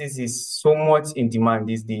analysis is so much in demand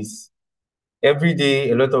these days. Every day,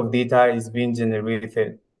 a lot of data is being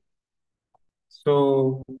generated.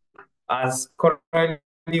 So as currently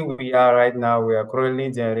we are right now, we are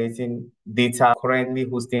currently generating data, currently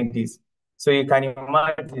hosting this. So you can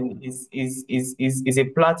imagine is a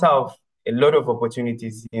platter of a lot of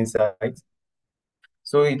opportunities inside.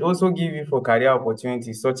 So it also gives you for career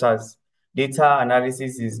opportunities such as data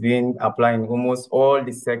analysis is being applied in almost all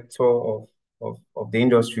the sector of the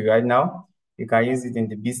industry right now. You can use it in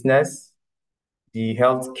the business, the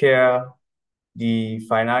healthcare, the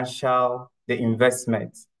financial, the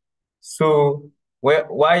investment. So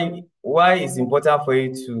why it's important for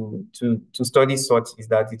you to study such is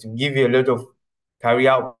that it will give you a lot of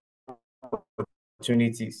career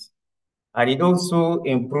opportunities. And it also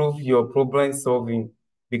improves your problem solving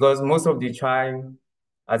because most of the time,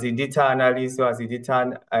 as a data analyst or as a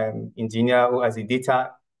data engineer or as a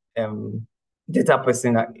data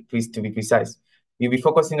person, to be precise, you'll be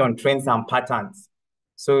focusing on trends and patterns.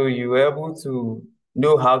 So you're able to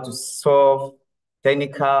know how to solve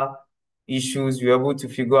technical issues. You're able to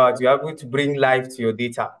figure out, you're able to bring life to your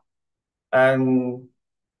data. And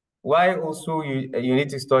why also you need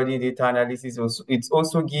to study data analysis also, it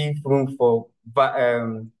also gives room for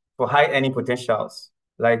high earning potentials.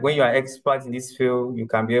 Like when you are expert in this field, you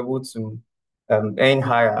can be able to earn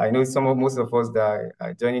higher. I know most of us that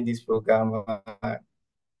are joining this program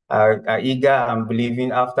are eager and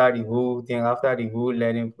believing after the whole thing, after the whole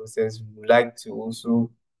learning process, we would like to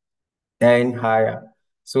also earn higher.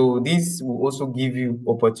 So this will also give you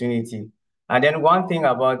opportunity. And then one thing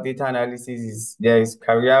about data analysis is there is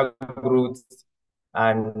career growth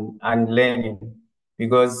and learning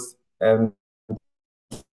because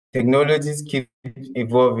technologies keep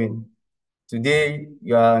evolving. Today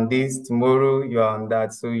you are on this, tomorrow you are on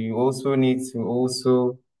that. So you also need to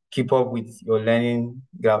also keep up with your learning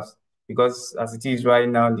gaps because as it is right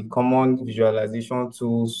now, the common visualization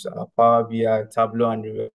tools are Power BI, Tableau, and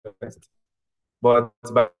the rest. But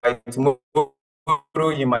by tomorrow,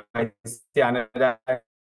 you might see another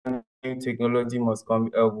new technology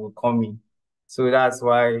will come in. So that's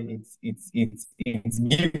why it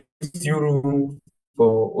gives you room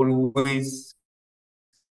for always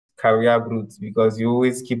career growth because you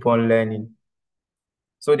always keep on learning.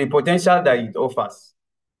 So the potential that it offers.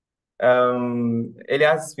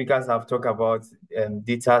 Earlier speakers have talked about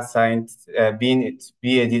data science,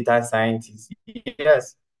 be a data scientist.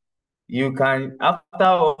 Yes, you can, after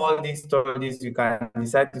all these studies, you can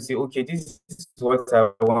decide to say, okay, this is what I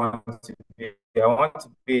want to be. I want to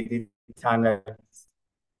be a data analyst.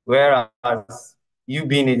 Whereas you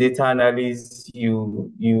being a data analyst,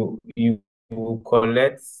 you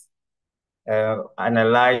collect,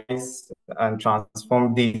 analyze, and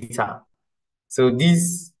transform data. So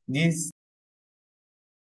this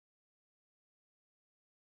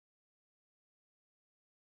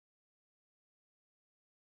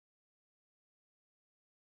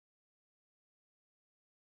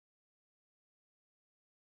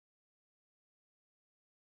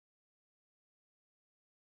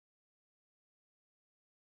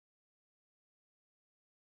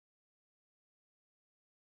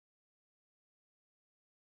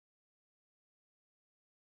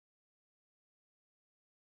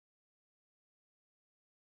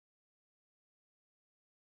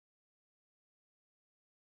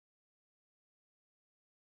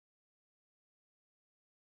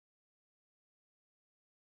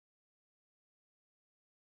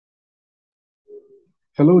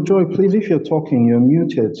Hello, Joy. Please, if you're talking, you're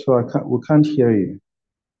muted, so we can't hear you.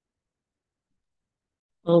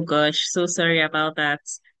 Oh gosh, so sorry about that.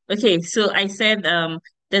 Okay, so I said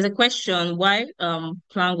there's a question why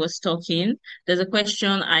Plang was talking. There's a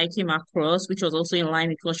question I came across which was also in line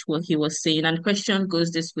with what he was saying. And the question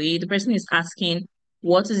goes this way. The person is asking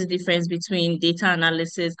what is the difference between data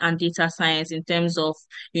analysis and data science in terms of,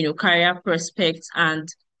 career prospects and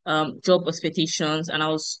job expectations. And I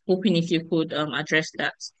was hoping if you could address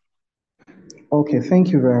that. Okay,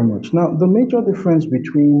 thank you very much. Now, the major difference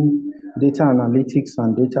between data analytics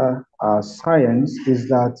and data science is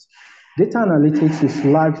that data analytics is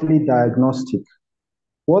largely diagnostic.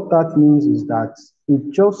 What that means is that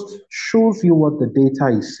it just shows you what the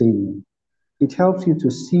data is saying. It helps you to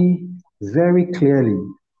see very clearly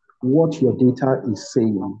what your data is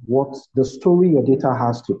saying, what the story your data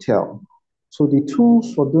has to tell. So the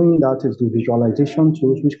tools for doing that is the visualization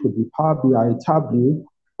tools, which could be Power BI, Tableau,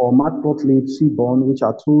 or Matplotlib, Seaborn, which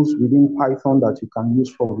are tools within Python that you can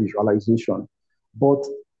use for visualization. But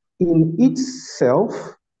in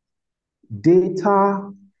itself,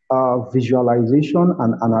 data visualization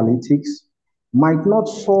and analytics might not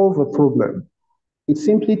solve a problem. It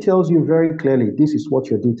simply tells you very clearly this is what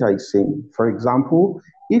your data is saying. For example,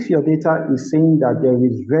 if your data is saying that there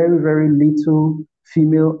is very, very little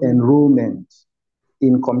female enrollment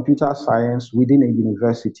in computer science within a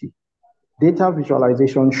university, data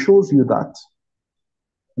visualization shows you that.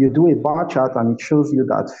 You do a bar chart and it shows you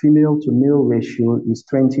that female to male ratio is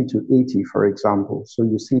 20 to 80, for example. So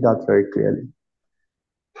you see that very clearly.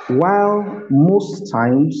 While most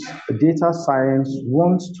times data science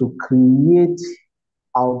wants to create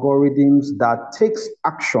algorithms that takes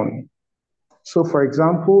action. So for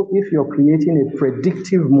example, if you're creating a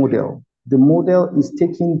predictive model, the model is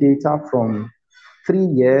taking data from 3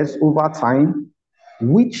 years over time,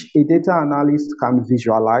 which a data analyst can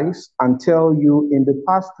visualize and tell you in the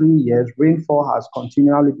past 3 years, rainfall has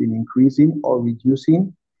continually been increasing or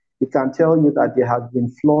reducing. It can tell you that there has been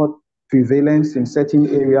flood prevalence in certain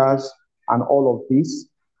areas and all of this.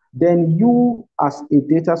 Then you, as a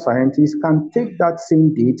data scientist, can take that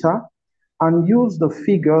same data and use the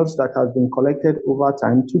figures that have been collected over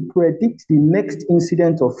time to predict the next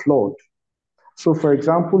incident of flood. So for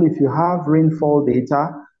example, if you have rainfall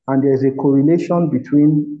data and there's a correlation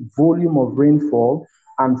between volume of rainfall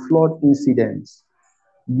and flood incidents,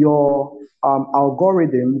 your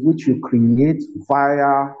algorithm, which you create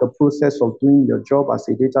via the process of doing your job as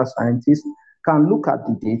a data scientist, can look at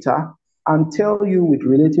the data and tell you with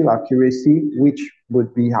relative accuracy, which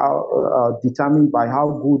would be how determined by how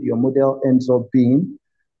good your model ends up being,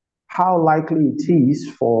 how likely it is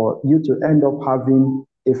for you to end up having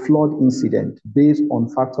a flood incident based on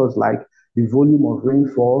factors like the volume of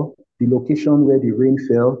rainfall, the location where the rain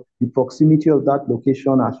fell, the proximity of that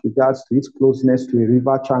location as regards to its closeness to a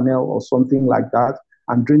river channel or something like that,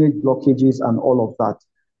 and drainage blockages and all of that.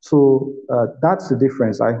 So that's the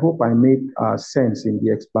difference. I hope I made sense in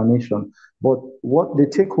the explanation. But what the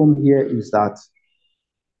take home here is that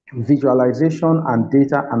visualization and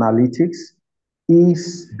data analytics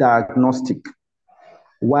is diagnostic,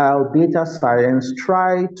 while data science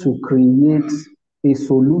try to create a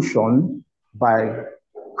solution by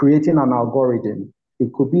creating an algorithm.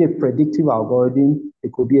 It could be a predictive algorithm,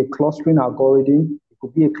 it could be a clustering algorithm, it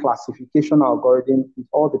could be a classification algorithm. It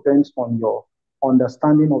all depends on your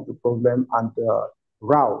understanding of the problem and the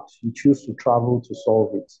route you choose to travel to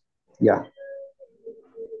solve it. Yeah.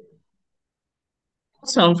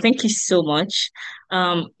 Awesome. Thank you so much.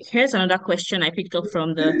 Here's another question I picked up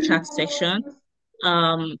from the chat section.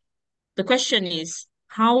 Um, the question is,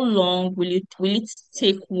 how long will it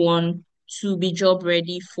take one to be job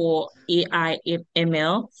ready for AI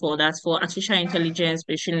ML, for artificial intelligence,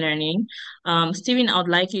 machine learning? Stephen, I would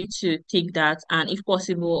like you to take that and if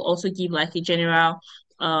possible, also give like a general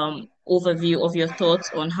overview of your thoughts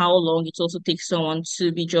on how long it also takes someone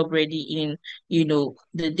to be job ready in,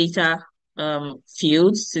 the data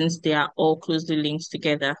fields, since they are all closely linked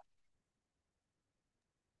together.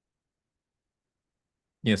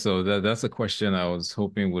 Yeah, so that's a question I was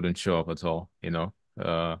hoping wouldn't show up at all,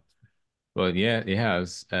 But yeah, it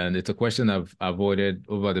has. And it's a question I've avoided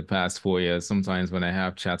over the past 4 years. Sometimes when I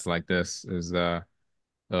have chats like this, is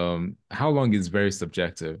how long is very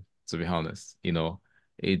subjective, to be honest.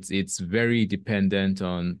 It's very dependent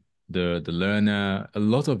on the learner. A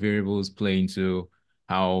lot of variables play into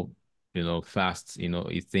how fast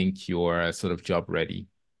you think you're sort of job ready.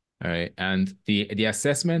 All right. And the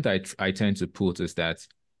assessment I tend to put is that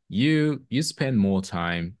you spend more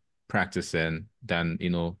time practicing than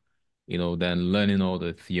than learning all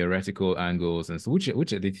the theoretical angles, and so which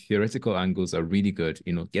the theoretical angles are really good,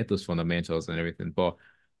 get those fundamentals and everything. But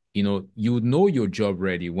you know your job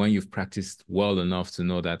ready when you've practiced well enough to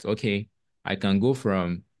know that, okay, I can go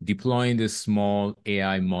from deploying this small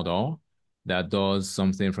AI model that does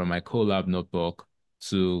something from my Colab notebook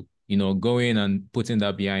to going and putting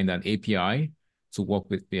that behind an API to work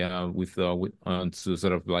with to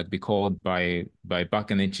sort of like be called by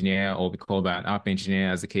backend engineer or be called by an app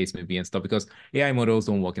engineer, as the case may be, and stuff. Because AI models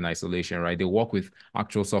don't work in isolation, right? They work with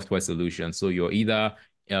actual software solutions. So you're either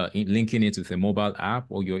linking it with a mobile app,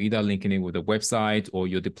 or you're either linking it with a website, or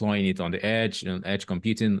you're deploying it on the edge, edge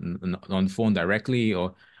computing on phone directly,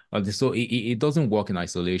 or so it doesn't work in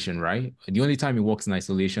isolation, right? The only time it works in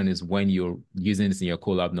isolation is when you're using this in your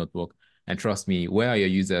Colab notebook. And trust me, where are your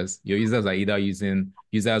users? Your users are either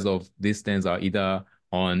users of these things are either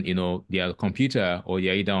on their computer, or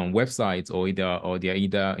they're either on websites, or they're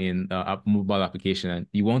either in mobile application. And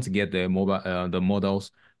you want to get the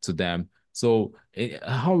models to them. So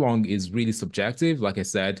how long is really subjective. Like I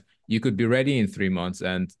said, you could be ready in 3 months,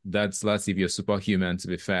 and that's if you're superhuman, to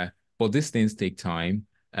be fair. But these things take time.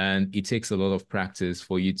 And it takes a lot of practice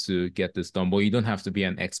for you to get this done, but you don't have to be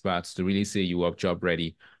an expert to really say you are job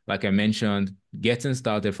ready. Like I mentioned, getting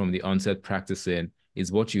started from the onset practicing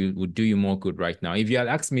is what would do you more good right now. If you had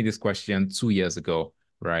asked me this question 2 years ago,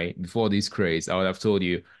 right, before this craze, I would have told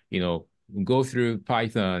you, go through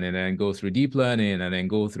Python and then go through deep learning and then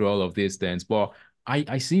go through all of these things. But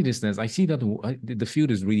I see this things. I see that the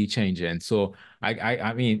field is really changing. So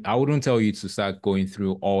I mean, I wouldn't tell you to start going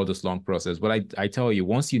through all this long process, but I tell you,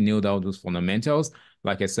 once you nail down those fundamentals,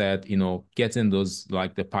 like I said, getting those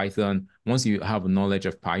like the Python, once you have knowledge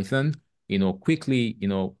of Python, quickly,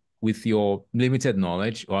 with your limited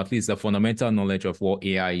knowledge, or at least the fundamental knowledge of what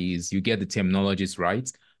AI is, you get the terminologies right,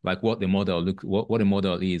 like what the model what the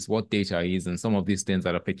model is, what data is, and some of these things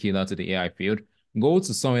that are peculiar to the AI field. Go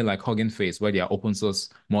to somewhere like Hugging Face, where they are open source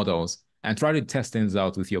models, and try to test things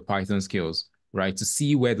out with your Python skills, right? To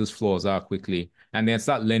see where those flaws are quickly, and then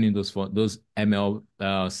start learning those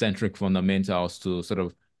ML centric fundamentals to sort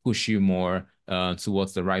of push you more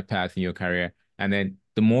towards the right path in your career. And then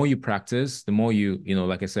the more you practice, the more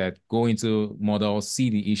like I said, go into models, see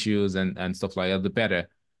the issues and stuff like that, the better,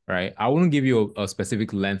 right? I wouldn't give you a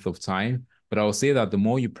specific length of time, but I will say that the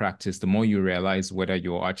more you practice, the more you realize whether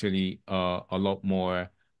you're actually a lot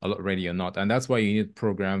ready or not. And that's why you need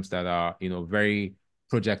programs that are, very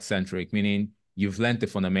project centric, meaning you've learned the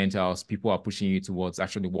fundamentals, people are pushing you towards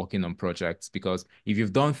actually working on projects. Because if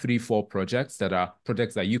you've done 3-4 projects that are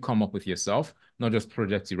projects that you come up with yourself, not just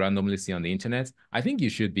projects you randomly see on the internet, I think you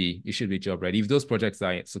should be job ready. If those projects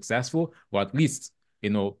are successful, or at least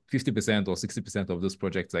 50% or 60% of those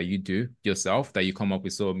projects that you do yourself, that you come up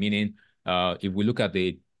with. So meaning, if we look at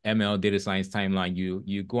the ML data science timeline,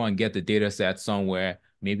 you go and get the data set somewhere.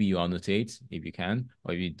 Maybe you annotate if you can,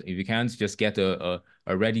 or if you can't, just get a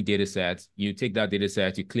ready data set. You take that data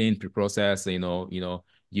set, you clean, pre-process,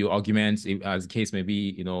 you augment, as the case may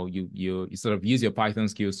be, you sort of use your Python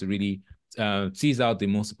skills to really tease out the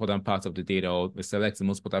most important parts of the data, or select the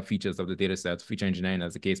most important features of the data set, feature engineering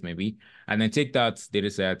as the case may be, and then take that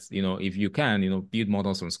data set, if you can, build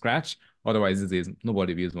models from scratch. Otherwise,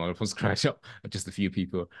 nobody builds models from scratch, just a few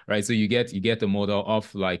people, right? So you get the model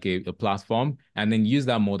off like a platform, and then use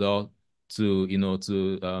that model to,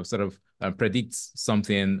 sort of predict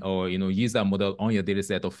something, or, use that model on your data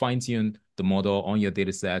set, or fine tune the model on your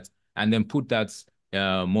data set, and then put that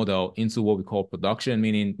model into what we call production,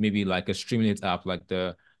 meaning maybe like a Streamlit app, like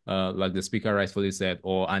the speaker rightfully said,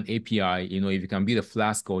 or an API. If you can build a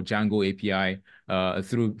Flask or Django API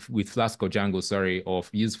with Flask or Django, sorry, or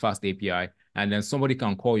use Fast API, and then somebody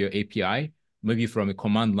can call your API, maybe from a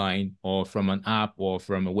command line or from an app or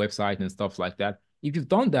from a website and stuff like that. If you've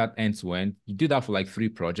done that end to end, you do that for like 3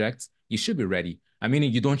 projects, you should be ready. I mean,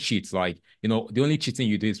 you don't cheat. Like, the only cheating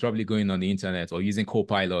you do is probably going on the internet or using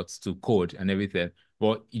Copilots to code and everything.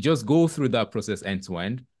 But you just go through that process end to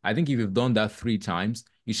end. I think if you've done that 3 times,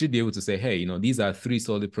 you should be able to say, hey, these are 3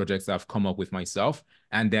 solid projects I've come up with myself.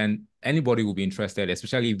 And then anybody will be interested,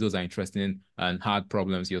 especially if those are interesting and hard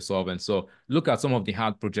problems you're solving. So look at some of the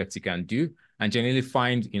hard projects you can do, and generally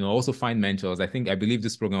also find mentors. I believe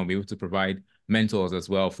this program will be able to provide mentors as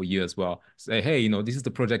well for you as well. Say, hey, this is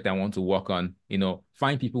the project I want to work on.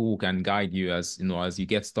 Find people who can guide you as you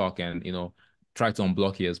get stuck, and try to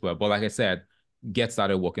unblock you as well. But like I said, get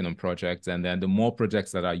started working on projects, and then the more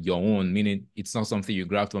projects that are your own, meaning it's not something you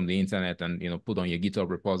grab from the internet and put on your GitHub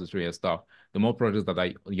repository and stuff. The more projects that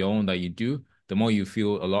are your own that you do, the more you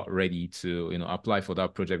feel a lot ready to apply for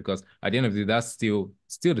that project, because at the end of the day, that's still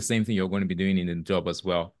the same thing you're going to be doing in the job as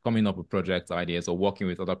well, coming up with project ideas or working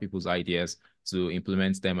with other people's ideas to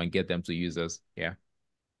implement them and get them to users. Yeah.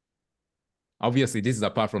 Obviously, this is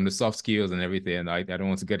apart from the soft skills and everything. I don't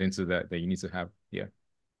want to get into that you need to have. Yeah.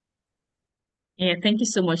 Yeah, thank you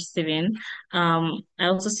so much, Steven. I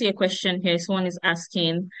also see a question here. Someone is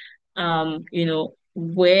asking,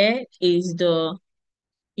 where is the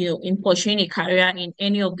in pursuing a career in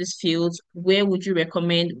any of these fields, where would you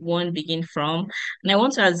recommend one begin from? And I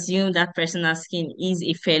want to assume that person asking is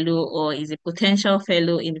a fellow or is a potential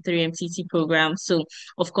fellow in the 3MTT program. So,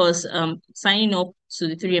 of course, signing up to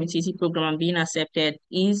the 3MTT program and being accepted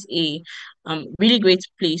is a really great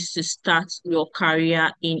place to start your career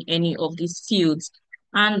in any of these fields.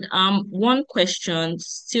 And one question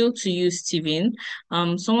still to you, Stephen.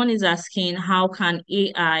 Someone is asking, how can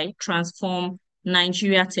AI transform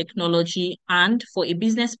Nigeria technology? And for a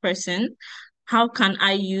business person, how can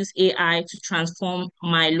I use AI to transform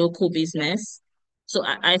my local business? So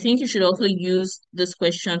I think you should also use this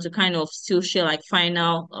question to kind of still share like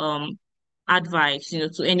final advice,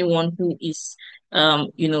 to anyone who is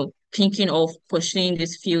thinking of pursuing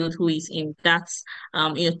this field, who is in that,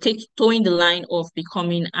 towing the line of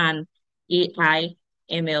becoming an AI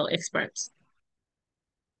ML expert?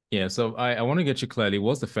 Yeah, so I want to get you clearly.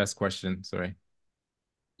 What's the first question? Sorry.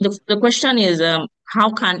 The question is, how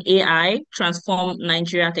can AI transform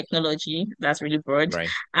Nigeria technology? That's really broad. Right.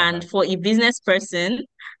 And for a business person,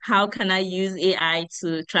 how can I use AI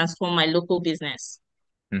to transform my local business?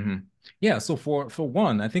 Yeah, so for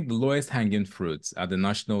one, I think the lowest hanging fruits at the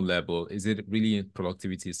national level is it really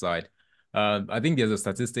productivity side. I think there's a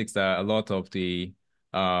statistics that a lot of the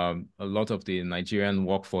Nigerian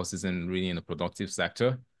workforce isn't really in the productive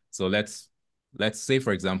sector. So let's say,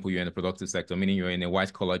 for example, you're in a productive sector, meaning you're in a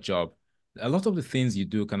white collar job. A lot of the things you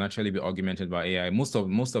do can actually be augmented by AI. Most of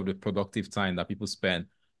the productive time that people spend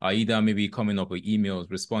are either maybe coming up with emails,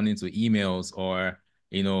 responding to emails, or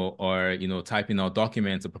typing out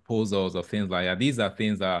documents or proposals or things like that. These are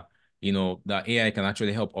things that, that AI can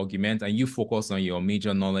actually help augment, and you focus on your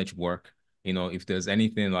major knowledge work. If there's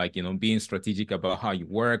anything like, being strategic about how you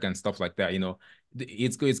work and stuff like that,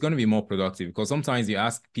 it's going to be more productive, because sometimes you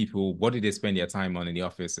ask people, what did they spend their time on in the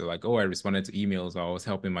office? They're like, oh, I responded to emails, or I was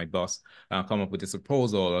helping my boss come up with this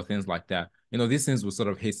proposal or things like that. These things will sort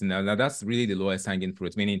of hasten. Now that's really the lowest hanging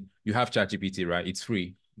fruit, meaning you have ChatGPT, right? It's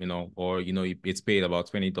free, or it's paid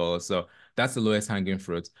about $20. So that's the lowest hanging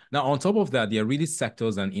fruit. Now, on top of that, there are really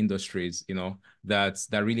sectors and industries, that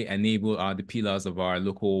really enable the pillars of our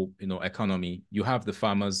local, economy. You have the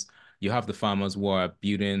farmers who are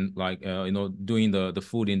building, like, doing the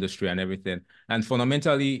food industry and everything. And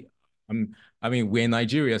fundamentally, I mean, we're in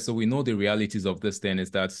Nigeria, so we know the realities of this thing is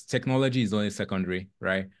that technology is only secondary,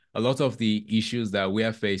 right? A lot of the issues that we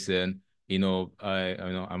are facing, I'm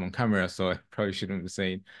on camera, so I probably shouldn't be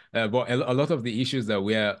saying, but a lot of the issues that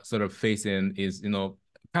we are sort of facing is,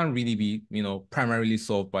 can't really be, primarily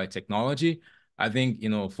solved by technology. I think,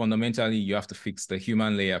 fundamentally, you have to fix the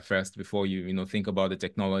human layer first before you think about the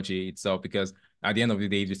technology itself, because at the end of the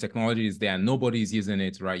day, if the technology is there and nobody's using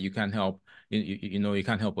it, right, you can't help, you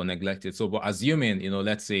can't help or neglect it. So, but assuming,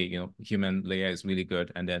 let's say, human layer is really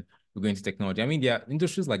good, and then we're going to technology. I mean, there are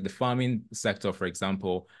industries like the farming sector, for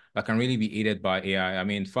example, that can really be aided by AI. I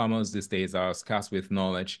mean, farmers these days are scarce with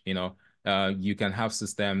knowledge. You can have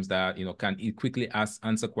systems that can quickly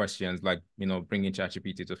answer questions, like bringing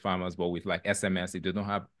ChatGPT to farmers, but with like SMS. If they don't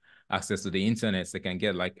have access to the internet, they can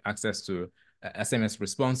get like access to SMS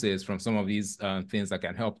responses from some of these things that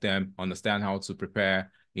can help them understand how to prepare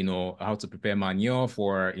manure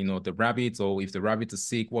for the rabbits, or if the rabbit is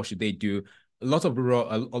sick, what should they do. A lot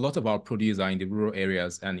of our produce are in the rural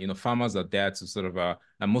areas, and farmers are there to sort of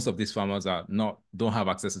and most of these farmers don't have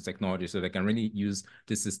access to technology, so they can really use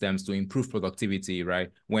these systems to improve productivity,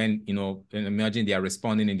 right? When imagine they are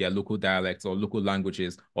responding in their local dialects or local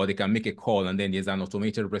languages, or they can make a call and then there's an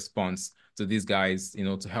automated response to these guys,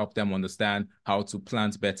 to help them understand how to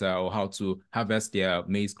plant better or how to harvest their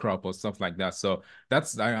maize crop or stuff like that. So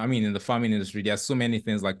that's, I mean, in the farming industry, there's so many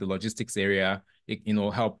things, like the logistics area,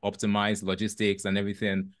 help optimize logistics and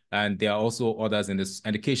everything. And there are also others in this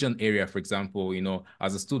education area. For example,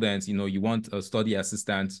 as a student, you want a study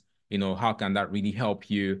assistant, how can that really help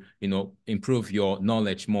you, improve your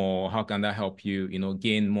knowledge more? How can that help you,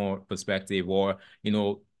 gain more perspective? Or,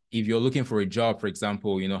 if you're looking for a job, for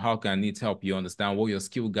example, how can it help you understand what your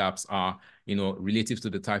skill gaps are, relative to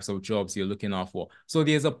the types of jobs you're looking out for? So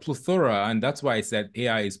there's a plethora, and that's why I said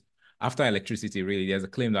AI is, after electricity, really, there's a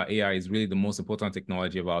claim that AI is really the most important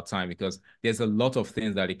technology of our time, because there's a lot of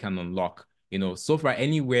things that it can unlock. So far,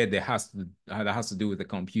 anywhere that has to do with the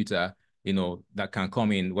computer, that can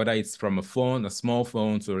come in, whether it's from a phone, a small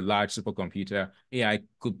phone, to a large supercomputer, AI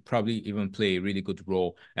could probably even play a really good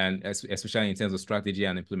role, and especially in terms of strategy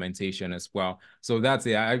and implementation as well. So that's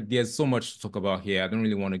it. There's so much to talk about here. I don't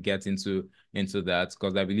really want to get into that,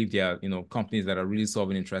 because I believe there are companies that are really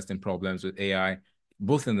solving interesting problems with AI,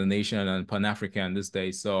 both in the nation and Pan-African these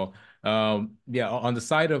days. So yeah, on the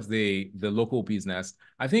side of the local business,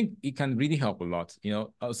 I think it can really help a lot.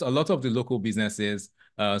 So a lot of the local businesses,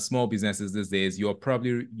 small businesses these days,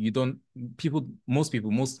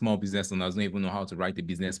 most small business owners don't even know how to write a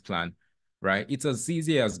business plan, right? It's as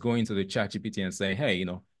easy as going to the ChatGPT and say, hey,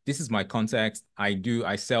 this is my context.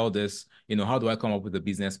 I sell this, how do I come up with a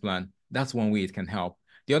business plan? That's one way it can help.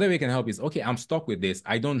 The other way it can help is, okay, I'm stuck with this.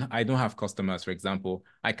 I don't have customers, for example.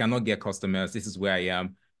 I cannot get customers. This is where I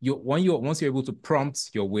am. Once you're able to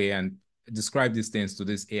prompt your way and describe these things to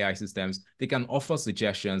these AI systems, they can offer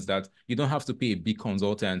suggestions that you don't have to pay big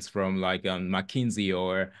consultants from like McKinsey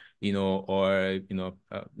or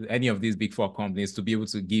any of these big four companies to be able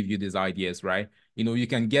to give you these ideas, right? you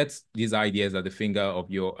can get these ideas at the finger of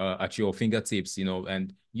at your fingertips,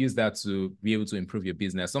 and use that to be able to improve your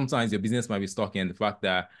business. Sometimes your business might be stuck in the fact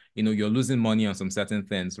that, you're losing money on some certain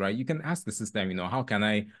things, right? You can ask the system, how can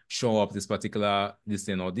I show up this particular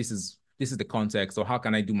thing, or this is the context, or how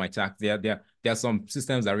can I do my tax? There are some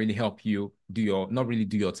systems that really help you not really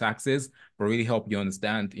do your taxes, but really help you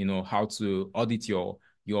understand, how to audit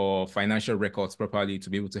your financial records properly to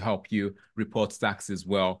be able to help you report taxes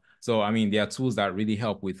well. So, I mean, there are tools that really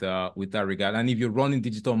help with that regard. And if you're running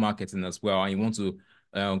digital marketing as well, and you want to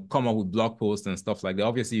come up with blog posts and stuff like that,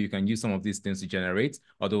 obviously you can use some of these things to generate,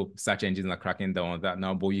 although search engines are cracking down on that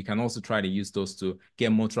now, but you can also try to use those to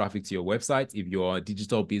get more traffic to your website if you're a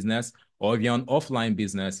digital business, or if you're an offline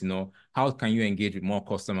business, how can you engage with more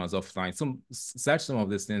customers offline? Search some of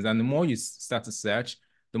these things. And the more you start to search,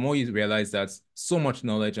 the more you realize that so much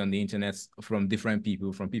knowledge on the internet from different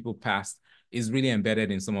people, from people past, is really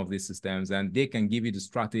embedded in some of these systems, and they can give you the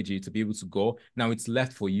strategy to be able to go. Now it's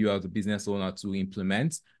left for you as a business owner to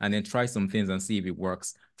implement and then try some things and see if it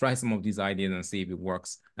works. Try some of these ideas and see if it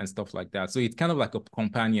works and stuff like that. So it's kind of like a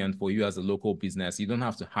companion for you as a local business. You don't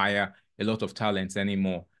have to hire a lot of talents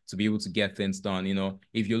anymore to be able to get things done.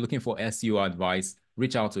 If you're looking for SEO advice,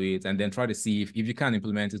 reach out to it and then try to see if you can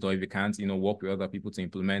implement it, or if you can't, work with other people to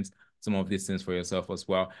implement some of these things for yourself as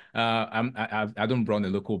well. I don't run a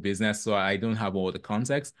local business, so I don't have all the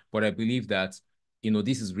context, but I believe that,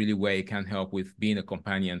 this is really where it can help with being a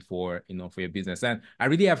companion for your business. And I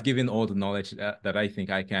really have given all the knowledge that I think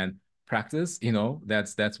I can practice.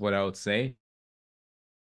 That's what I would say.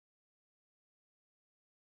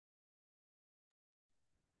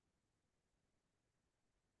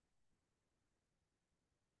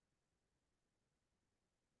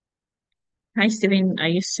 Hi, Stephen. Are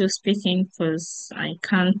you still speaking? Because I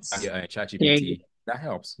can't hear you. ChatGPT. That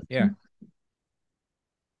helps. Yeah.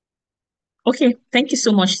 Okay, thank you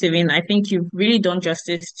so much, Stephen. I think you've really done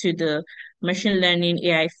justice to the machine learning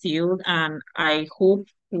AI field, and I hope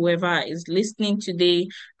whoever is listening today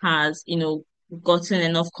has, gotten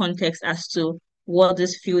enough context as to what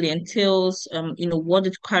this field entails, what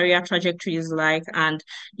the career trajectory is like, and,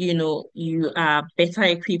 you are better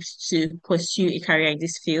equipped to pursue a career in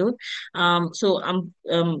this field. So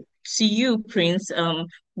to you, Prince,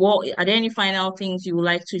 what are there any final things you would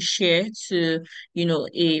like to share to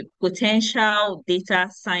a potential data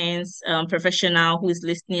science professional who is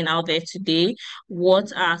listening out there today?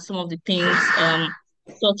 What are some of the things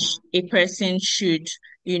such a person should,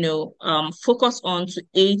 focus on to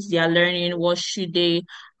aid their learning? What should they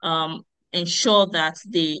ensure that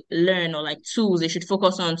they learn, or like tools they should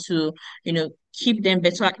focus on to, keep them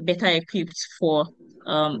better equipped for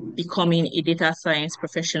becoming a data science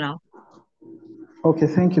professional? Okay,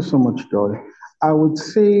 thank you so much, Joy. I would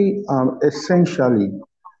say essentially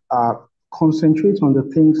uh, concentrate on the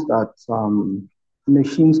things that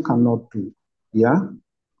machines cannot do. Yeah,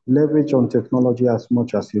 leverage on technology as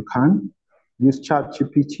much as you can. Use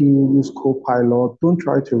ChatGPT, use Copilot. Don't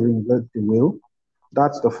try to reinvent the wheel.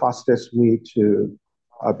 That's the fastest way to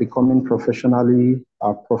becoming professionally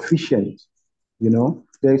proficient.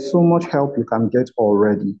 There's so much help you can get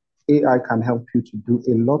already. AI can help you to do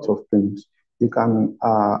a lot of things. You can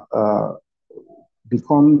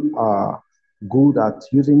become good at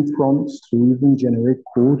using prompts to even generate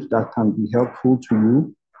code that can be helpful to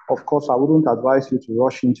you. Of course, I wouldn't advise you to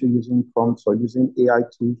rush into using prompts or using AI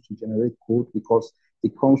tools to generate code, because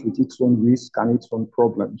it comes with its own risk and its own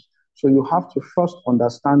problems. So you have to first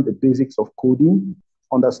understand the basics of coding,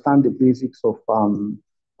 understand the basics of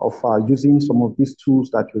using some of these tools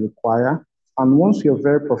that you require. And once you're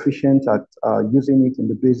very proficient at using it in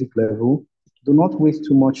the basic level, do not waste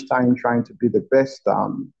too much time trying to be the best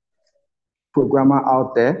programmer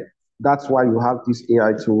out there. That's why you have these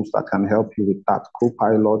AI tools that can help you with that: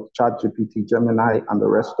 Copilot, ChatGPT, Gemini, and the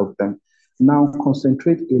rest of them. Now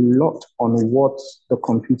concentrate a lot on what the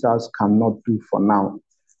computers cannot do for now.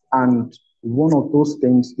 And one of those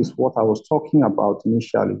things is what I was talking about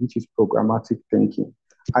initially, which is programmatic thinking.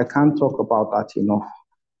 I can't talk about that enough.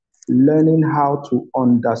 Learning how to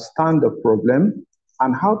understand the problem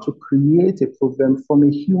and how to create a problem from a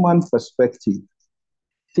human perspective.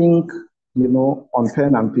 Think, on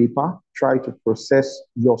pen and paper, try to process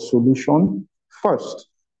your solution first.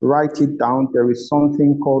 Write it down. There is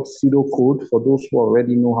something called pseudocode for those who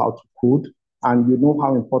already know how to code, and you know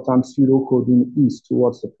how important pseudocoding is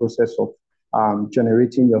towards the process of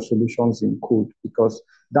generating your solutions in code, because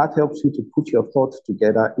that helps you to put your thoughts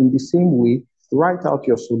together. In the same way, write out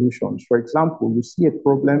your solutions. For example, you see a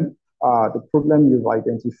problem, the problem you've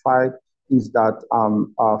identified is that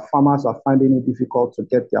farmers are finding it difficult to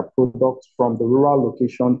get their products from the rural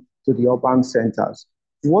location to the urban centers.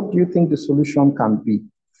 What do you think the solution can be?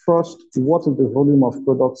 First, what is the volume of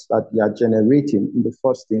products that they are generating in the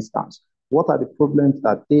first instance? What are the problems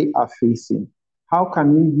that they are facing? How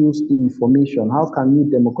can you use information? How can you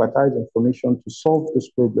democratize information to solve those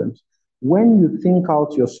problems? When you think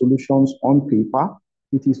out your solutions on paper,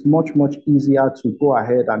 it is much, much easier to go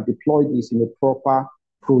ahead and deploy this in a proper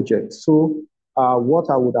project. So what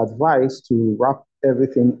I would advise to wrap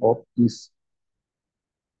everything up is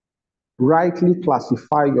rightly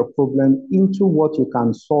classify your problem into what you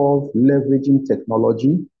can solve leveraging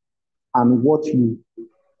technology and what you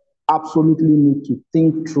absolutely need to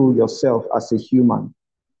think through yourself as a human.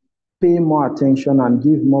 Pay more attention and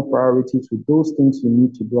give more priority to those things you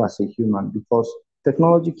need to do as a human, because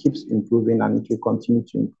technology keeps improving and it will continue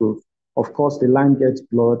to improve. Of course, the line gets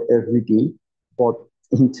blurred every day, but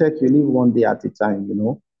in tech, you live one day at a time, you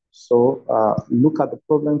know. So look at the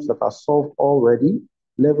problems that are solved already,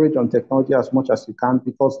 leverage on technology as much as you can,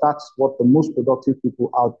 because that's what the most productive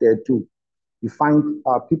people out there do. You find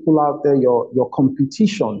people out there, your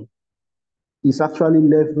competition is actually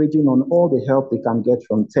leveraging on all the help they can get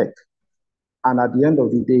from tech. And at the end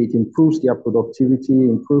of the day, it improves their productivity,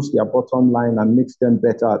 improves their bottom line, and makes them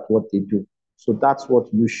better at what they do. So that's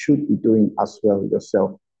what you should be doing as well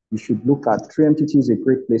yourself. You should look at 3MTT is a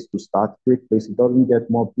great place to start, great place. It doesn't get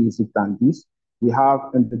more basic than this. We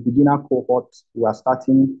have in the beginner cohort, we are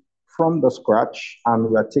starting from the scratch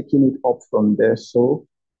and we are taking it up from there. So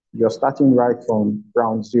you're starting right from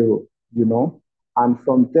ground zero, you know, and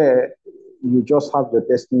from there, you just have your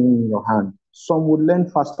destiny in your hand. Some would learn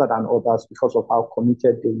faster than others because of how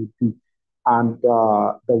committed they would be. And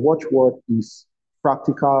the watchword is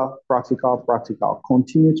practical, practical, practical.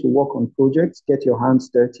 Continue to work on projects, get your hands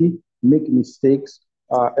dirty, make mistakes,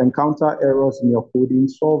 encounter errors in your coding,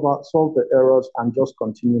 solve the errors, and just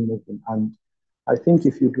continue moving. And I think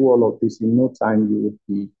if you do all of this in no time, you would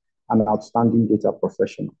be an outstanding data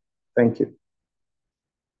professional. Thank you.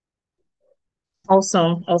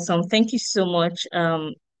 Awesome, awesome. Thank you so much,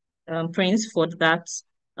 Prince, for that,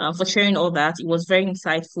 for sharing all that. It was very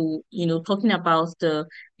insightful, talking about the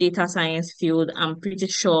data science field. I'm pretty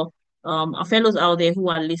sure our fellows out there who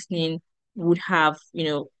are listening would have,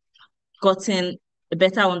 gotten a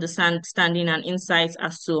better understanding and insights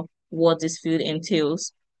as to what this field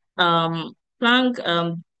entails. Plank,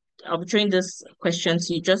 I'll be throwing this question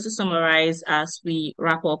to you just to summarize as we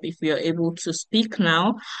wrap up, if we are able to speak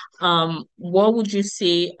now. What would you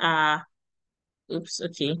say oops,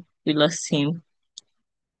 okay, we lost him,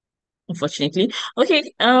 unfortunately.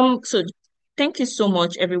 Okay, so thank you so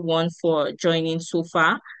much everyone for joining so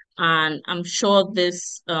far. And I'm sure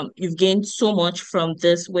you've gained so much from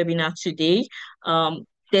this webinar today.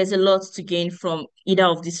 There's a lot to gain from either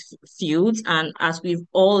of these fields. And as we've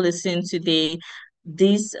all listened today,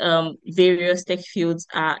 these various tech fields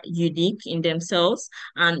are unique in themselves.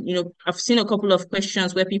 And, I've seen a couple of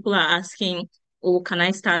questions where people are asking, oh, can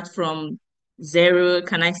I start from zero?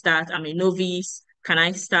 Can I start? I'm a novice. Can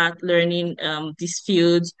I start learning these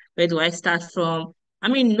fields? Where do I start from? I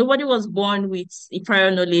mean, nobody was born with a prior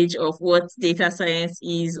knowledge of what data science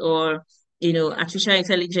is, or artificial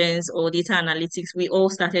intelligence or data analytics. We all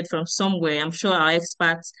started from somewhere. I'm sure our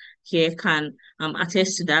experts here can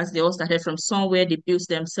attest to that. They all started from somewhere, they built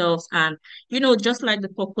themselves. And, just like the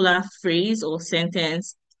popular phrase or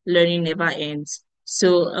sentence, learning never ends.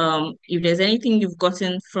 So if there's anything you've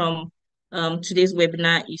gotten from today's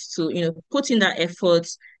webinar, is to, put in that effort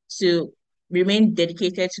to remain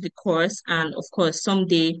dedicated to the course. And of course,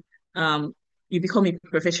 someday you become a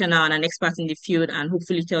professional and an expert in the field and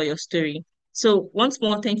hopefully tell your story. So once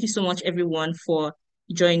more, thank you so much, everyone, for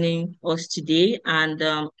joining us today. And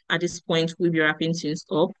at this point, we'll be wrapping things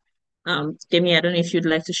up. Demi, I don't know if you'd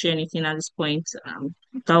like to share anything at this point.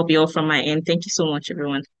 That'll be all from my end. Thank you so much,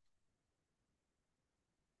 everyone.